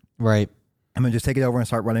tablets. Right. And then just take it over and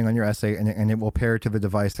start running on your S8 and it will pair to the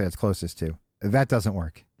device that it's closest to. That doesn't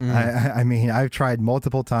work. I mean, I've tried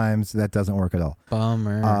multiple times. That doesn't work at all.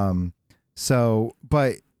 Bummer.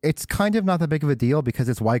 But it's kind of not that big of a deal because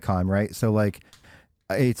it's Wacom, right? So like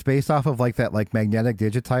it's based off of like that like magnetic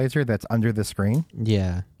digitizer that's under the screen.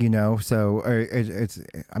 Yeah. So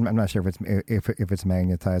I'm not sure if it's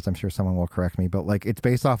magnetized. I'm sure someone will correct me, but like it's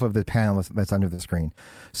based off of the panel that's under the screen.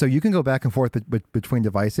 So you can go back and forth between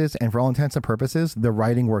devices, and for all intents and purposes, the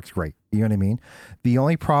writing works great. You know what I mean? The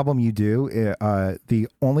only problem you do, the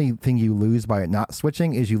only thing you lose by it not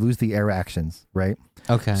switching is you lose the air actions, right?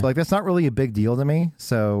 Okay. So like that's not really a big deal to me.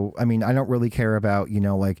 So I mean, I don't really care about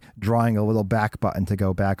like drawing a little back button to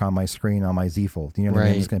go back on my screen on my Z Fold. You know what I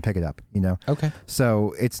mean? I'm just going to pick it up. Okay.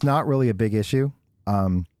 So it's not really a big issue.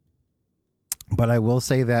 But I will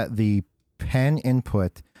say that the pen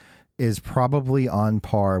input is probably on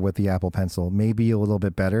par with the Apple Pencil, maybe a little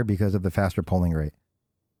bit better because of the faster polling rate.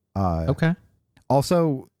 Okay.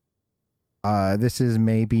 Also, this is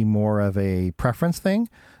maybe more of a preference thing,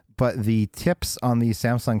 but the tips on the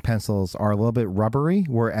Samsung pencils are a little bit rubbery,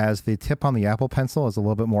 whereas the tip on the Apple Pencil is a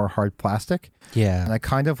little bit more hard plastic. Yeah. And I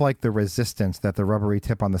kind of like the resistance that the rubbery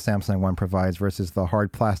tip on the Samsung one provides versus the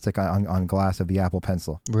hard plastic on glass of the Apple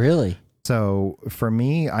Pencil. Really? So for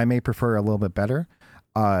me, I may prefer a little bit better.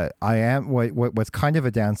 What's kind of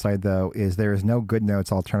a downside though is there is no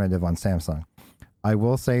GoodNotes alternative on Samsung. I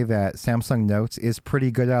will say that Samsung Notes is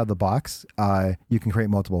pretty good out of the box. You can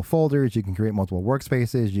create multiple folders, you can create multiple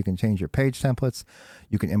workspaces, you can change your page templates,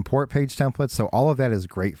 you can import page templates. So all of that is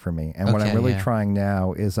great for me. And what I'm really trying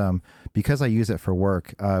now is because I use it for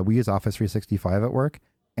work, we use Office 365 at work,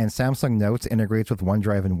 and Samsung Notes integrates with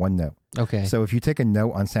OneDrive and OneNote. Okay. So if you take a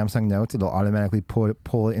note on Samsung Notes, it'll automatically pull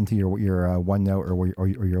it into your OneNote or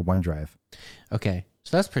your OneDrive. Okay.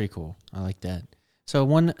 So that's pretty cool. I like that. So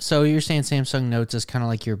you're saying Samsung Notes is kind of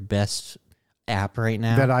like your best app right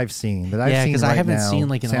now that I've seen. Yeah, because I haven't seen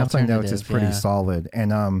like an Samsung alternative. Notes is pretty solid.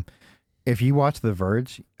 And if you watch The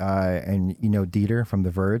Verge, and Dieter from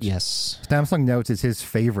The Verge, yes, Samsung Notes is his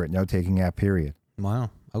favorite note-taking app. Period. Wow.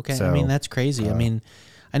 Okay. So, I mean, that's crazy. I mean,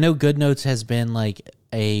 I know GoodNotes has been like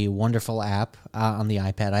a wonderful app on the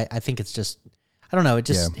iPad. I think it's just, I don't know, it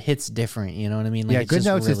just hits different. You know what I mean? Like,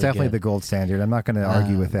 GoodNotes really is definitely good. the gold standard. I'm not going to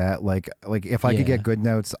argue with that. Like if I could get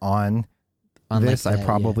GoodNotes on this, like that, I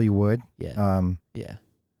probably would. Yeah. Yeah.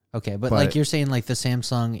 Okay, but like you're saying, like the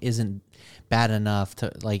Samsung isn't bad enough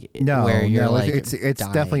to like where you're like it's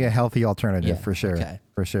dying. definitely a healthy alternative for sure. Okay.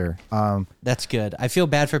 For sure. That's good. I feel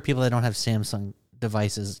bad for people that don't have Samsung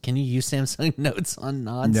devices. Can you use Samsung Notes on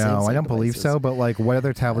non-Samsung No, I don't believe devices? so. But like, what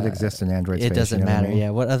other tablet exists in Android space? It doesn't you know what I matter. mean? Yeah,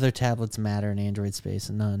 what other tablets matter in Android space?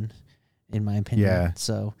 None, in my opinion. Yeah.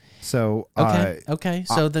 So So okay.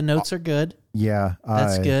 So the notes are good. yeah,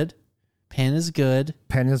 That's good. Pen is good.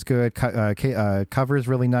 Pen is good. Cover is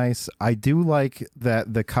really nice. I do like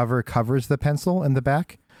that the cover covers the pencil in the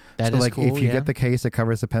back. That So is like cool. if you yeah. get the case, it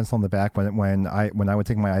covers the pencil in the back. When I would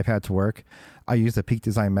take my iPad to work, I used a Peak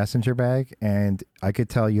Design messenger bag, and I could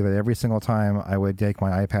tell you that every single time I would take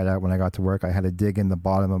my iPad out when I got to work, I had to dig in the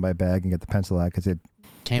bottom of my bag and get the pencil out because it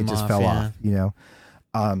just fell off. You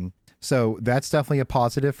know, so that's definitely a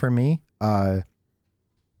positive for me.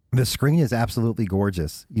 The screen is absolutely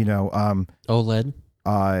gorgeous. You know, OLED.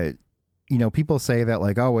 you know, people say that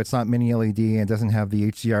like, oh, it's not mini LED and it doesn't have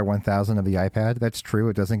the HDR 1000 of the iPad. That's true.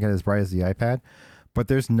 It doesn't get as bright as the iPad, but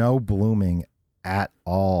there's no blooming at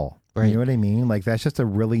all. Right. You know what I mean? Like that's just a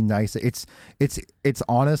really nice. It's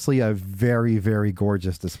honestly a very, very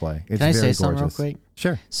gorgeous display. It's Can I very say something real gorgeous. quick?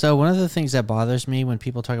 Sure. So one of the things that bothers me when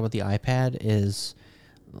people talk about the iPad is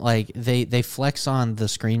like they flex on the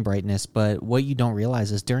screen brightness, but what you don't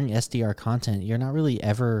realize is during SDR content, you're not really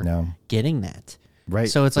ever getting that. Right.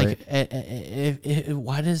 So it's right. like,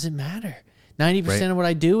 why does it matter? 90% of what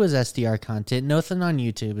I do is SDR content. Nothing on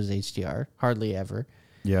YouTube is HDR, hardly ever.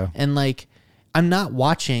 Yeah. And like, I'm not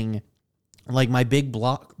watching like my big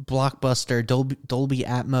blockbuster Dolby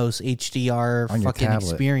Atmos HDR On your fucking tablet.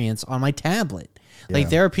 experience on my tablet. Like Yeah.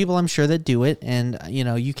 there are people I'm sure that do it, and you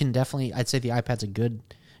know you can definitely. I'd say the iPad's a good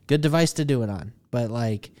device to do it on. But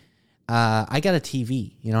like, I got a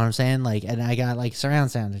TV. You know what I'm saying? Like, and I got like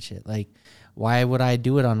surround sound and shit. Like, why would I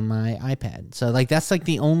do it on my iPad? So like that's like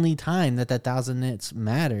the only time that 1000 nits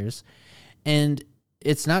matters, and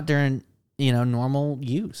it's not during normal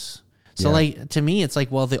use. So Yeah. like to me, it's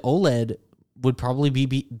like, well, the OLED would probably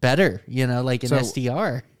be better, like an So-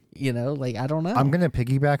 SDR, like I don't know. I'm going to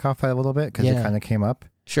piggyback off that a little bit because it Yeah. kind of came up.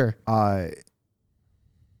 Sure.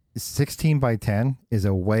 16 by 10 is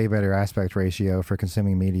a way better aspect ratio for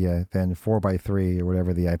consuming media than 4 by 3 or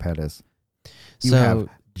whatever the iPad is. You So have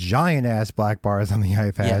giant ass black bars on the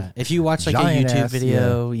iPad. yeah, if you watch like a Giant YouTube ass,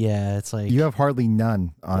 video, it's like You have hardly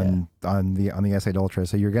none on the S8 Ultra,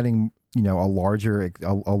 so you're getting a larger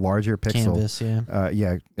pixel, canvas,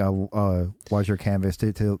 a larger canvas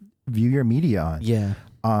to view your media on. yeah,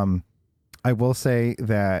 I will say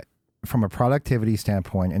that from a productivity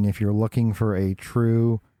standpoint, and if you're looking for a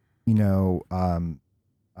true,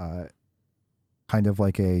 kind of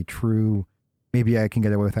like a true, maybe I can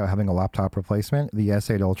get away without having a laptop replacement, the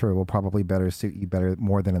S8 Ultra will probably suit you better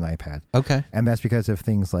more than an iPad. okay, And that's because of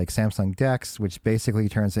things like Samsung DeX, which basically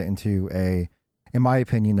turns it into in my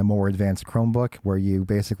opinion, a more advanced Chromebook where you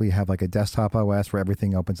basically have like a desktop OS where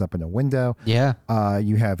everything opens up in a window. yeah,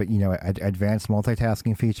 You have, advanced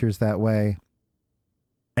multitasking features that way.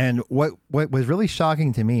 And what was really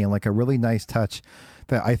shocking to me and like a really nice touch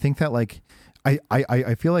that I think that like,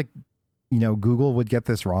 I feel like, Google would get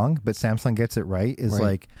this wrong, but Samsung gets it right is Right.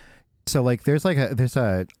 like, so like there's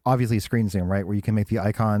a obviously screen zoom, right? Where you can make the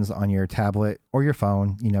icons on your tablet or your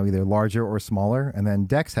phone, either larger or smaller. And then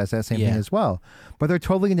DeX has that same thing Yeah. as well, but they're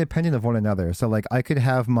totally independent of one another. So like I could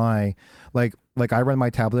have my, like I run my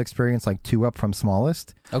tablet experience like 2 up from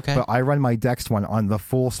smallest, okay, but I run my DeX one on the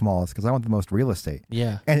full smallest because I want the most real estate.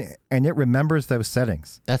 yeah, And it remembers those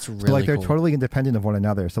settings. that's really So like they're cool. totally independent of one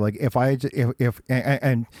another. So like if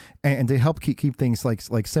to help keep things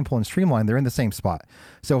like simple and streamlined, they're in the same spot.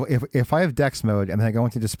 So if I have DeX mode and then I go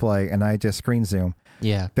into display and I just screen zoom,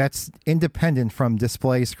 yeah. that's independent from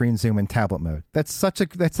display, screen zoom, and tablet mode. That's such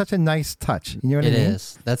a nice touch. You know what It I mean?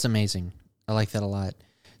 is. That's amazing. I like that a lot.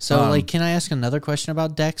 So, like, can I ask another question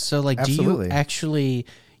about DeX? So, like, do you Absolutely. actually,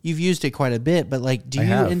 you've used it quite a bit, but, like, do I you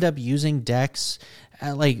have. end up using DeX,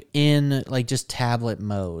 like, in, like, just tablet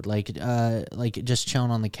mode? Like, just chilling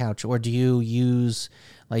on the couch? Or do you use,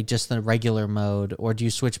 like, just the regular mode? Or do you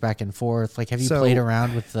switch back and forth? Like, have you So- played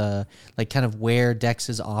around with the, like, kind of where DeX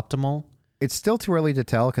is optimal? It's still too early to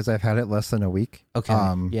tell because I've had it less than a week. Okay,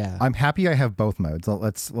 yeah. I'm happy I have both modes.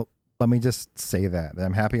 Let me just say that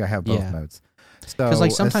I'm happy I have both Yeah. modes. So Because,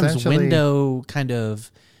 like, sometimes essentially- window kind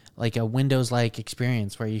of, like, a Windows-like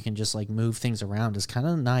experience where you can just, like, move things around is kind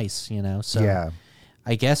of nice, So, yeah.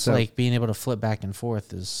 I guess So- like being able to flip back and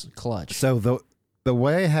forth is clutch. So the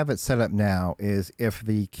way I have it set up now is if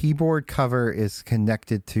the keyboard cover is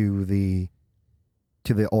connected to the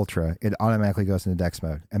Ultra, it automatically goes into DeX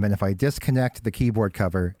mode. And then if I disconnect the keyboard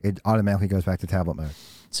cover, it automatically goes back to tablet mode.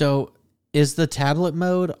 So is the tablet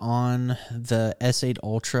mode on the S8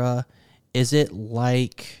 Ultra, is it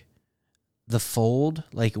like the Fold,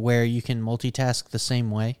 like where you can multitask the same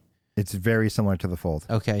way? It's very similar to the Fold.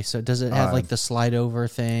 Okay, so does it have like the slide over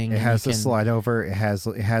thing? It has the slide over. It has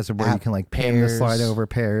where you can like pin the slide over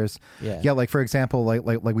pairs. Yeah. Like for example, like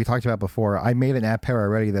we talked about before, I made an app pair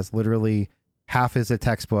already that's literally half is a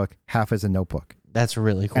textbook, half is a notebook. That's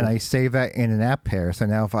really cool. And I save that in an app pair. So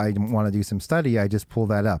now if I want to do some study, I just pull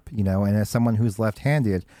that up, you know. And as someone who's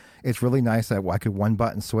left-handed, it's really nice that I could one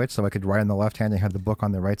button switch, so I could write on the left hand and have the book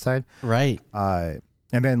on the right side. Right.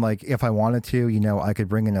 And then like if I wanted to, you know, I could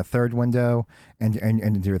bring in a third window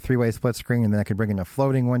and do a three-way split screen, and then I could bring in a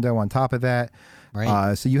floating window on top of that.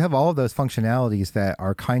 Right. So you have all of those functionalities that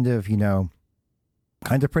are kind of, you know,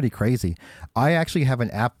 kind of pretty crazy. I actually have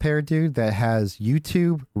an app pair, dude, that has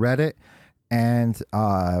YouTube, Reddit, and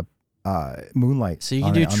Moonlight. So you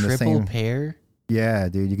can do triple pair? Yeah,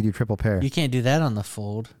 dude, you can do triple pair. You can't do that on the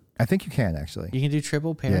Fold. I think you can actually. You can do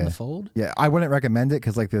triple pair on the Fold? Yeah, I wouldn't recommend it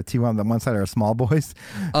because like the two on the one side are small boys.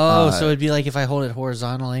 Oh, so it'd be like if I hold it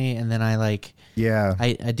horizontally and then I like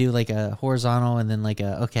I do like a horizontal and then like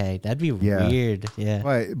okay, that'd be weird. Yeah.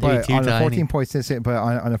 But on a 14.6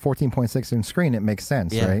 on a 14.6 inch screen it makes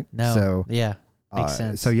sense, right? No. So makes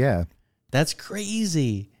sense. So yeah. That's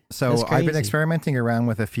crazy. So I've been experimenting around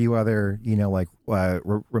with a few other, you know, like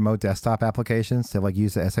remote desktop applications to like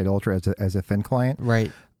use the S8 Ultra as a thin client.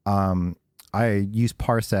 Right. I use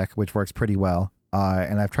Parsec, which works pretty well,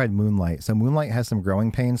 and I've tried Moonlight. So Moonlight has some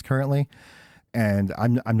growing pains currently, and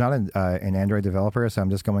I'm not an Android developer, so I'm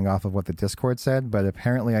just going off of what the Discord said. But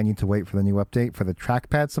apparently, I need to wait for the new update for the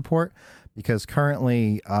trackpad support because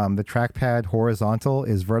currently the trackpad horizontal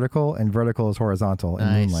is vertical and vertical is horizontal in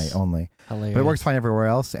Moonlight only. Hilarious. But it works fine everywhere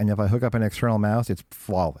else, and if I hook up an external mouse, it's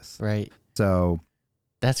flawless. Right. So.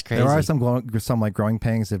 That's crazy. There are some like growing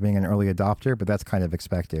pains of being an early adopter, but that's kind of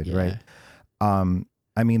expected, right?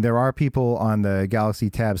 I mean, there are people on the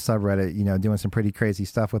Galaxy Tab subreddit, you know, doing some pretty crazy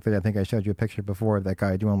stuff with it. I think I showed you a picture before of that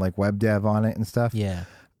guy doing like web dev on it and stuff. Yeah,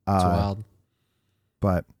 it's wild.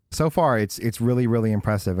 But so far, it's really, really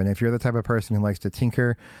impressive. And if you're the type of person who likes to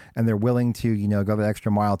tinker and they're willing to, you know, go the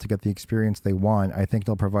extra mile to get the experience they want, I think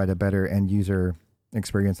they'll provide a better end user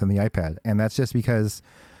experience than the iPad. And that's just because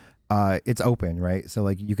it's open, right? So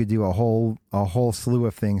like you could do a whole slew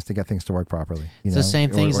of things to get things to work properly. It's the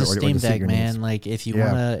same thing as the Steam Deck, man. Needs. Like if you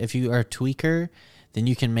if you are a tweaker, then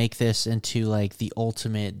you can make this into like the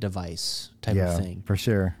ultimate device type of thing. For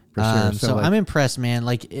sure. So like, I'm impressed, man.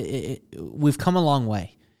 Like we've come a long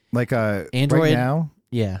way. Like Android right now.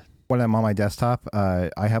 Yeah. When I'm on my desktop, I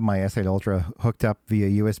have my S8 Ultra hooked up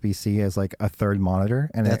via USB-C as like a third monitor,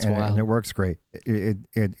 and it works great. It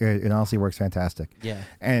honestly works fantastic. Yeah,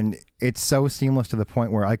 and it's so seamless to the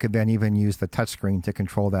point where I could then even use the touchscreen to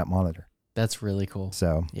control that monitor. That's really cool.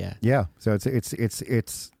 So yeah. So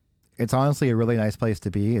it's honestly a really nice place to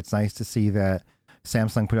be. It's nice to see that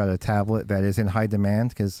Samsung put out a tablet that is in high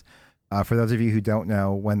demand because. For those of you who don't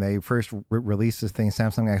know, when they first released this thing,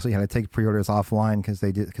 Samsung actually had to take pre-orders offline because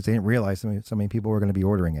they didn't realize so many people were going to be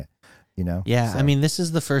ordering it. You know? Yeah, so. I mean, this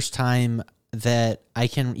is the first time that I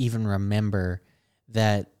can even remember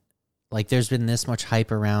that like there's been this much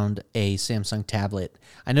hype around a Samsung tablet.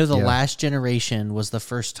 I know the last generation was the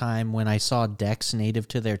first time when I saw DeX native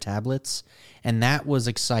to their tablets, and that was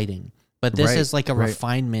exciting. But this is like a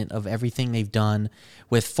refinement of everything they've done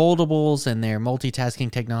with foldables and their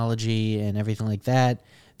multitasking technology and everything like that.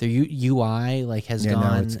 Their UI like has gone.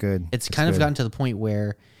 No, it's good. It's kind of gotten to the point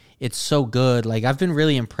where it's so good. Like I've been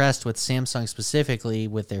really impressed with Samsung specifically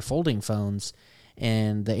with their folding phones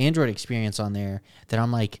and the Android experience on there that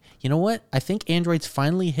I'm like, you know what? I think Android's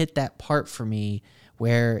finally hit that part for me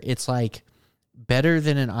where it's like better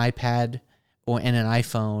than an iPad and an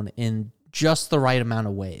iPhone in just the right amount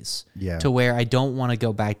of ways to where I don't want to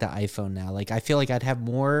go back to iPhone now. Like, I feel like I'd have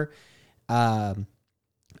more, I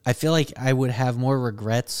feel like I would have more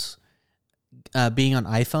regrets being on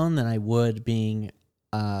iPhone than I would being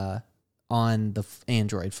on the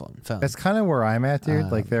Android phone. That's kind of where I'm at, dude.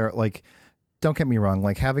 Like, they're like, don't get me wrong.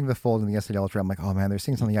 Like, having the Fold and the S8 Ultra, I'm like, oh man, there's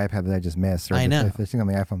things on the iPad that I just missed. Or I know. There's things on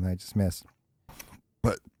the iPhone that I just missed.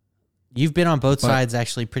 But you've been on both sides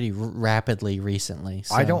actually pretty rapidly recently.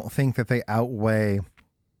 So. I don't think that they outweigh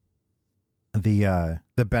the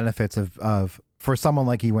benefits of for someone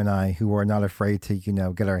like you and I who are not afraid to, you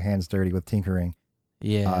know, get our hands dirty with tinkering.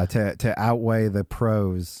 Yeah. To outweigh the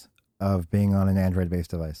pros of being on an Android-based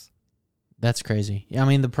device. That's crazy. I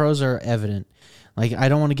mean, the pros are evident. Like, I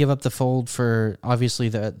don't want to give up the Fold for, obviously,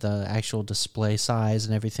 the actual display size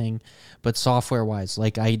and everything, but software-wise,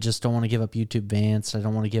 like, I just don't want to give up YouTube Advanced. I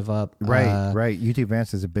don't want to give up... Right. YouTube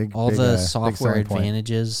Advanced is a big the software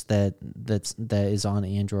advantages that is on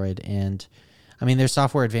Android. And, I mean, there's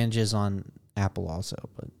software advantages on Apple also,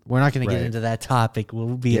 but we're not going to get Right. into that topic.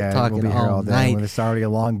 We'll be Yeah, talking we'll be here all all day. night. When it's already a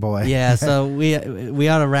long boy. Yeah, so we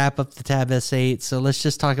ought to wrap up the Tab S8. So let's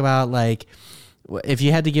just talk about, like, if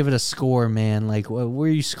you had to give it a score, man, like, where are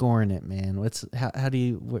you scoring it, man? How do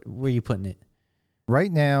you, where are you putting it?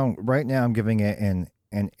 Right now, I'm giving it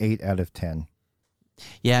an 8 out of 10.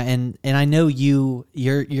 Yeah, and I know you're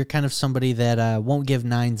kind of somebody that won't give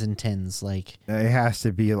 9s and 10s. Like, It has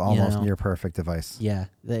to be almost know. near perfect device. yeah,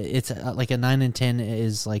 it's like a 9 and 10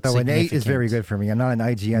 is like So an 8 is significant. very good for me. I'm not an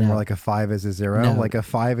IGN No. where like a 5 is a 0. No. Like a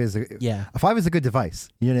 5 is a Yeah. 5 is a good device.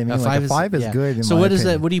 You know what I mean? Like a 5 is yeah. good. In So my what is that?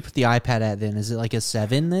 opinion. What do you put the iPad at then? Is it like a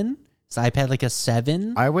 7 then? Is the iPad like a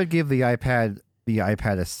 7? I would give the iPad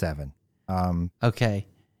a 7. Okay.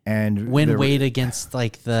 And When weighed against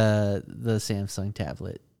like the Samsung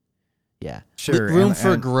tablet. Yeah. Sure, Room and-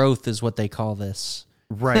 for and- growth is what they call this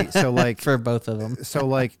right. So like for both of them. so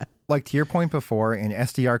like to your point before, in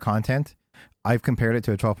SDR content, I've compared it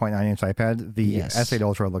to a 12.9-inch iPad. The Yes. S8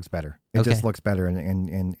 Ultra looks better. It Okay. just looks better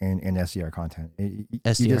in SDR content. You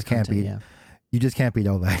SDR just can't content, beat. yeah. You just can't beat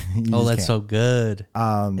OLED. You Oh, just that's can't. so good.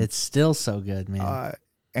 Um, It's still so good, man.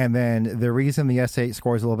 and then the reason the S8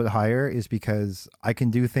 scores a little bit higher is because I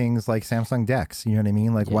can do things like Samsung DeX. You know what I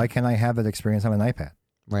mean? Like, Yeah. why can't I have that experience on an iPad?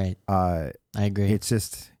 Right. I agree. It's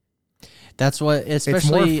just That's what, it's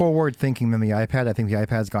especially more forward thinking than the iPad. I think the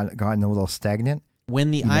iPad's gotten a little stagnant.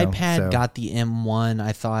 when the you know, iPad so- got the M1,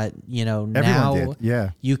 I thought, Everyone now did.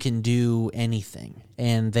 Yeah. you can do anything,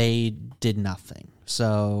 and they did nothing.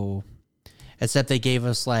 So, except they gave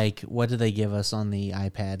us like, what did they give us on the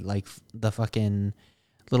iPad? Like the fucking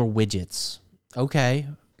little widgets. Okay,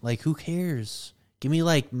 like who cares? Give me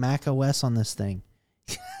like Mac OS on this thing.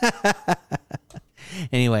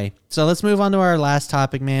 Anyway, so let's move on to our last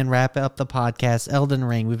topic, man. Wrap up the podcast. Elden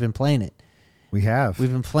Ring. We've been playing it. We have.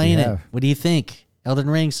 We've been playing We it. have. What do you think? Elden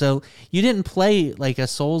Ring. So you didn't play like a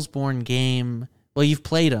Soulsborne game. Well, you've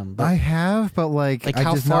played them, but I have, but like I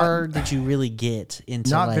how just far not, did you really get into?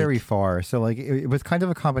 not like, very far. So like it was kind of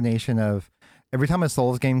a combination of every time a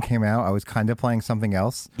Souls game came out, I was kind of playing something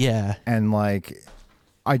else. Yeah, And like,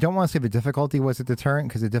 I don't want to say the difficulty was a deterrent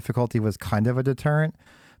because the difficulty was kind of a deterrent,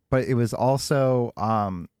 but it was also,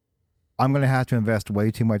 I'm going to have to invest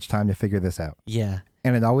way too much time to figure this out. yeah,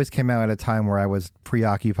 And it always came out at a time where I was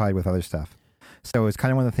preoccupied with other stuff. So it was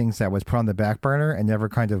kind of one of the things that was put on the back burner and never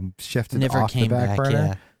kind of shifted never off came the back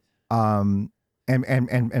burner. Yeah,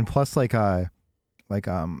 And plus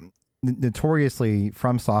notoriously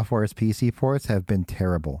From Software's PC ports have been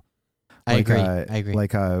terrible. I agree. I agree.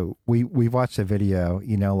 Like we watched a video,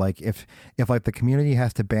 like if like the community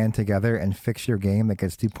has to band together and fix your game that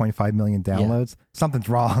gets 2.5 million downloads, something's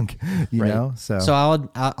wrong, you Right. know? So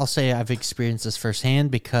I'll say I've experienced this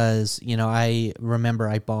firsthand because I remember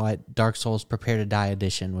I bought Dark Souls Prepare to Die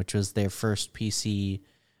edition, which was their first PC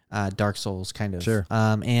Dark Souls kind of. Sure.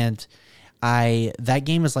 And that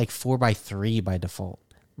game is like 4x3 by default.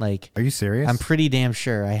 Like, are you serious? I'm pretty damn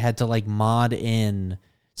sure I had to like mod in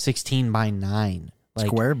 16:9. Like,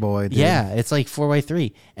 Square boy, dude. yeah, it's like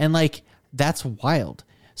 4x3, and like that's wild.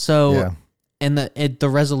 So, Yeah. and the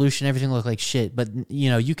resolution, everything looked like shit. But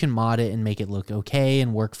you can mod it and make it look okay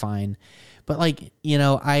and work fine. But like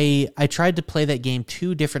I tried to play that game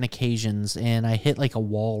 2 different occasions, and I hit like a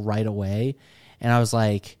wall right away, and I was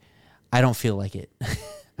like, I don't feel like it.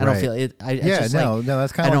 I don't Right. feel it. Yeah, no,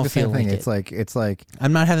 that's kind I of don't like the same feel thing. like It's like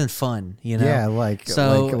I'm not having fun. yeah, like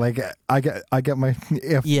So- like I get my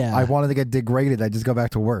if Yeah. I wanted to get degraded, I just go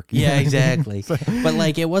back to work. You know Yeah, what I mean? exactly. But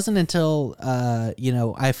like, it wasn't until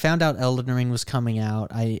I found out Elden Ring was coming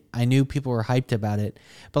out. I knew people were hyped about it,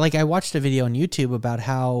 but like I watched a video on YouTube about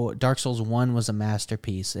how Dark Souls 1 was a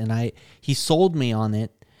masterpiece, and he sold me on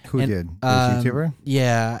it. Who And, did? This YouTuber?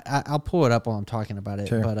 Yeah, I'll pull it up while I'm talking about it.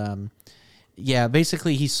 Sure. But yeah,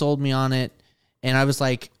 basically he sold me on it, and I was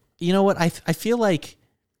like, you know what? I feel like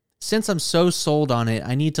since I'm so sold on it,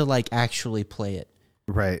 I need to like actually play it.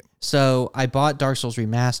 Right. So I bought Dark Souls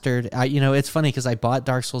Remastered. It's funny because I bought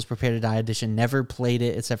Dark Souls Prepare to Die Edition, never played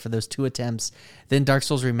it except for those 2 attempts. Then Dark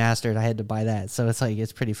Souls Remastered, I had to buy that. So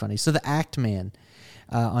it's pretty funny. So the Act Man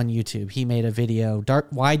on YouTube, he made a video.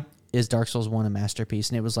 Why is Dark Souls 1 a masterpiece?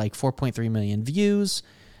 And it was like 4.3 million views.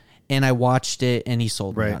 And I watched it, and he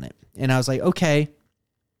sold me Right. on it. And I was like, okay.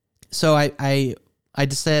 So I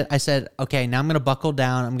said, okay, now I'm going to buckle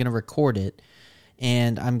down. I'm going to record it,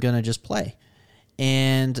 and I'm going to just play.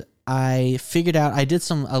 And I figured out, I did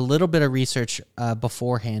a little bit of research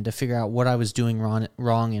beforehand to figure out what I was doing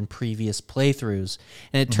wrong in previous playthroughs.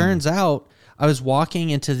 And it turns out I was walking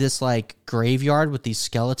into this like graveyard with these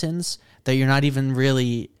skeletons that you're not even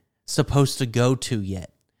really supposed to go to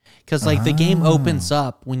yet. Because like the game opens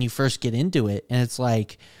up when you first get into it, and it's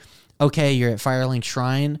like, okay, you're at Firelink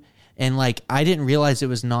Shrine, and like I didn't realize it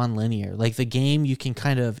was non-linear. Like the game, you can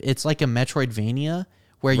kind of, it's like a Metroidvania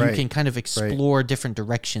where you can kind of explore different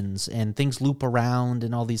directions and things loop around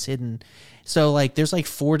and all these hidden. So like there's like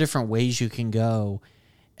 4 different ways you can go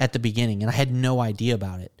at the beginning, and I had no idea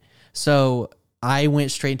about it. So I went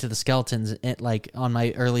straight into the skeletons like on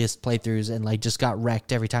my earliest playthroughs and like just got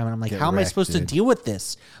wrecked every time. And I'm like, how am I supposed to deal with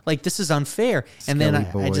this? Like, this is unfair. And then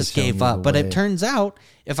I just gave up. But it turns out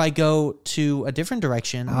if I go to a different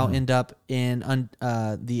direction, I'll end up in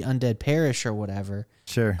the Undead Parish or whatever.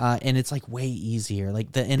 Sure. And it's like way easier.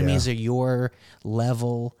 Like the enemies are your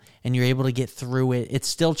level and you're able to get through it. It's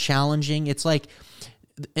still challenging. It's like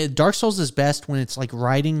Dark Souls is best when it's like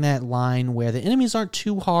riding that line where the enemies aren't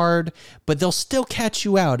too hard, but they'll still catch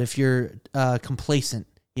you out if you're complacent,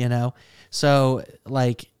 you know? So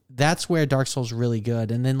like that's where Dark Souls is really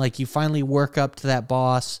good. And then like you finally work up to that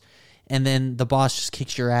boss, and then the boss just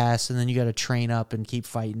kicks your ass, and then you got to train up and keep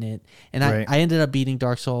fighting it. And I ended up beating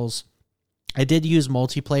Dark Souls. I did use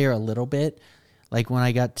multiplayer a little bit. Like when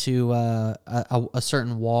I got to a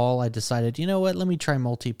certain wall, I decided, you know what, let me try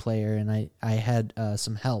multiplayer, and I had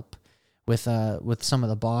some help with some of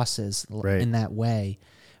the bosses in that way.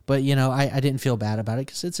 But you know, I didn't feel bad about it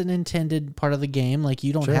because it's an intended part of the game. Like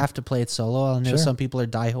you don't have to play it solo. I know some people are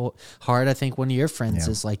die hard. I think one of your friends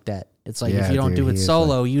is like that. It's like if you don't do it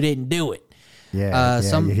solo, you didn't do it. Yeah,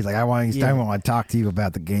 he's like, I want to talk to you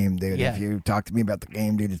about the game, dude. Yeah. If you talk to me about the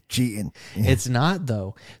game, dude, it's cheating. It's not,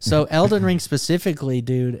 though. So Elden Ring specifically,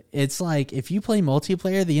 dude, it's like if you play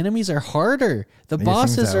multiplayer, the enemies are harder. The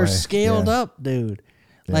bosses are scaled up, dude.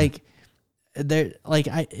 Yeah. Like they're like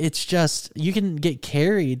it's just you can get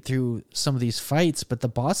carried through some of these fights, but the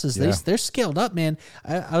bosses they're scaled up, man.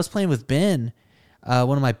 I was playing with Ben,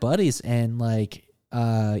 one of my buddies, and like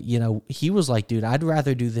you know, he was like, dude, I'd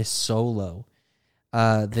rather do this solo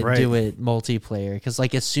than do it multiplayer, because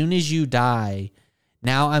like as soon as you die,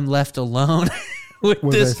 now I'm left alone with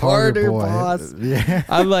this harder boss. Yeah.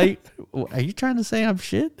 I'm like, are you trying to say I'm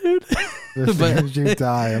shit, dude? As soon as you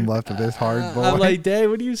die, I'm left with this hard boy. I'm like, Dave,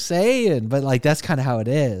 what are you saying? But like that's kind of how it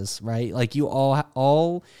is, right? Like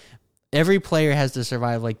you every player has to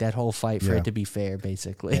survive like that whole fight for it to be fair,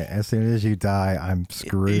 basically. Yeah, as soon as you die, I'm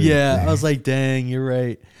screwed. Yeah, I was like, dang, you're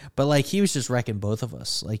right. But like he was just wrecking both of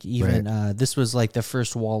us. Like even this was like the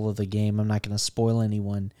first wall of the game. I'm not going to spoil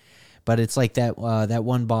anyone, but it's like that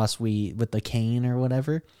one boss with the cane or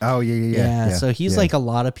whatever. Oh yeah. So he's like a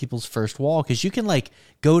lot of people's first wall, because you can like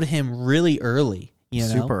go to him really early. You know,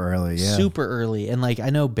 super early. And like I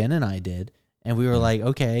know Ben and I did, and we were like,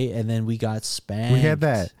 okay, and then we got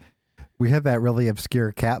spanked. We had that really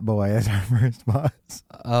obscure cat boy as our first boss.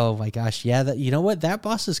 Oh my gosh. Yeah. You know what? That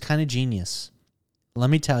boss is kind of genius.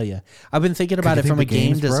 Let me tell you. I've been thinking about it from a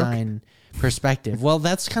game design perspective. Well,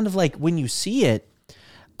 that's kind of like when you see it,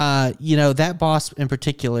 you know, that boss in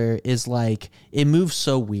particular is like, it moves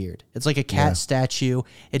so weird. It's like a cat statue.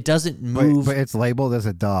 It doesn't move. But it's labeled as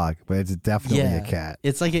a dog, but it's definitely a cat.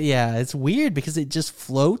 It's like, it's weird because it just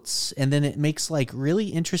floats, and then it makes like really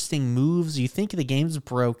interesting moves. You think the game's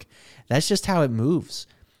broke. That's just how it moves.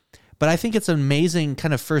 But I think it's an amazing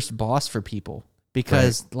kind of first boss for people,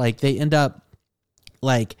 because like they end up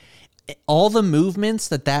like all the movements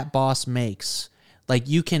that boss makes, like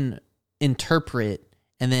you can interpret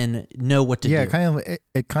and then know what to do. Yeah,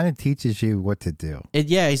 it kind of teaches you what to do.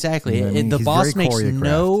 Exactly. You know what I mean? The boss makes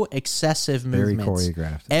no excessive movements. Very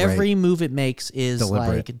choreographed. Every move it makes is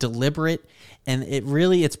deliberate, and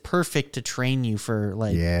it's perfect to train you for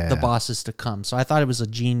like the bosses to come. So I thought it was a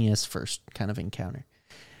genius first kind of encounter.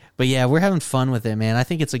 But yeah, we're having fun with it, man. I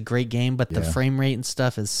think it's a great game, but the frame rate and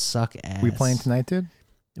stuff is suck ass. We playing tonight, dude?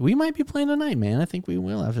 We might be playing tonight, man. I think we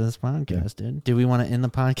will after this podcast, dude. Do we want to end the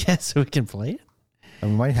podcast so we can play it? We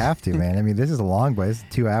might have to, man. I mean, this is a long way. It's a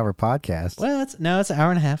 2-hour podcast. Well, it's an hour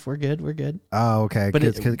and a half. We're good. Oh, okay.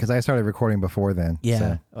 Because I started recording before then. Yeah.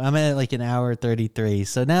 So. I'm at like an hour 33.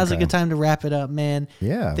 So now's a good time to wrap it up, man.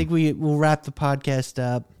 Yeah. I think we'll wrap the podcast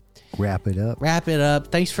up. Wrap it up.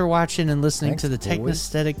 Thanks for watching and listening to the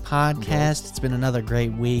Technesthetic podcast. It's been another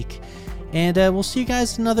great week. And we'll see you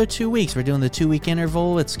guys in another 2 weeks. We're doing the 2-week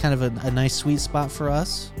interval. It's kind of a nice sweet spot for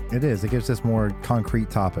us. It is. It gives us more concrete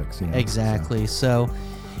topics. You know, exactly. So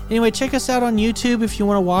anyway, check us out on YouTube if you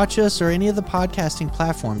want to watch us, or any of the podcasting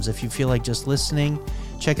platforms. If you feel like just listening,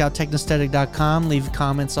 check out technesthetic.com. Leave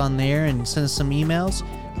comments on there and send us some emails.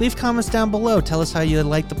 Leave comments down below. Tell us how you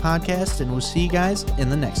like the podcast, and we'll see you guys in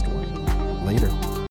the next one. Later.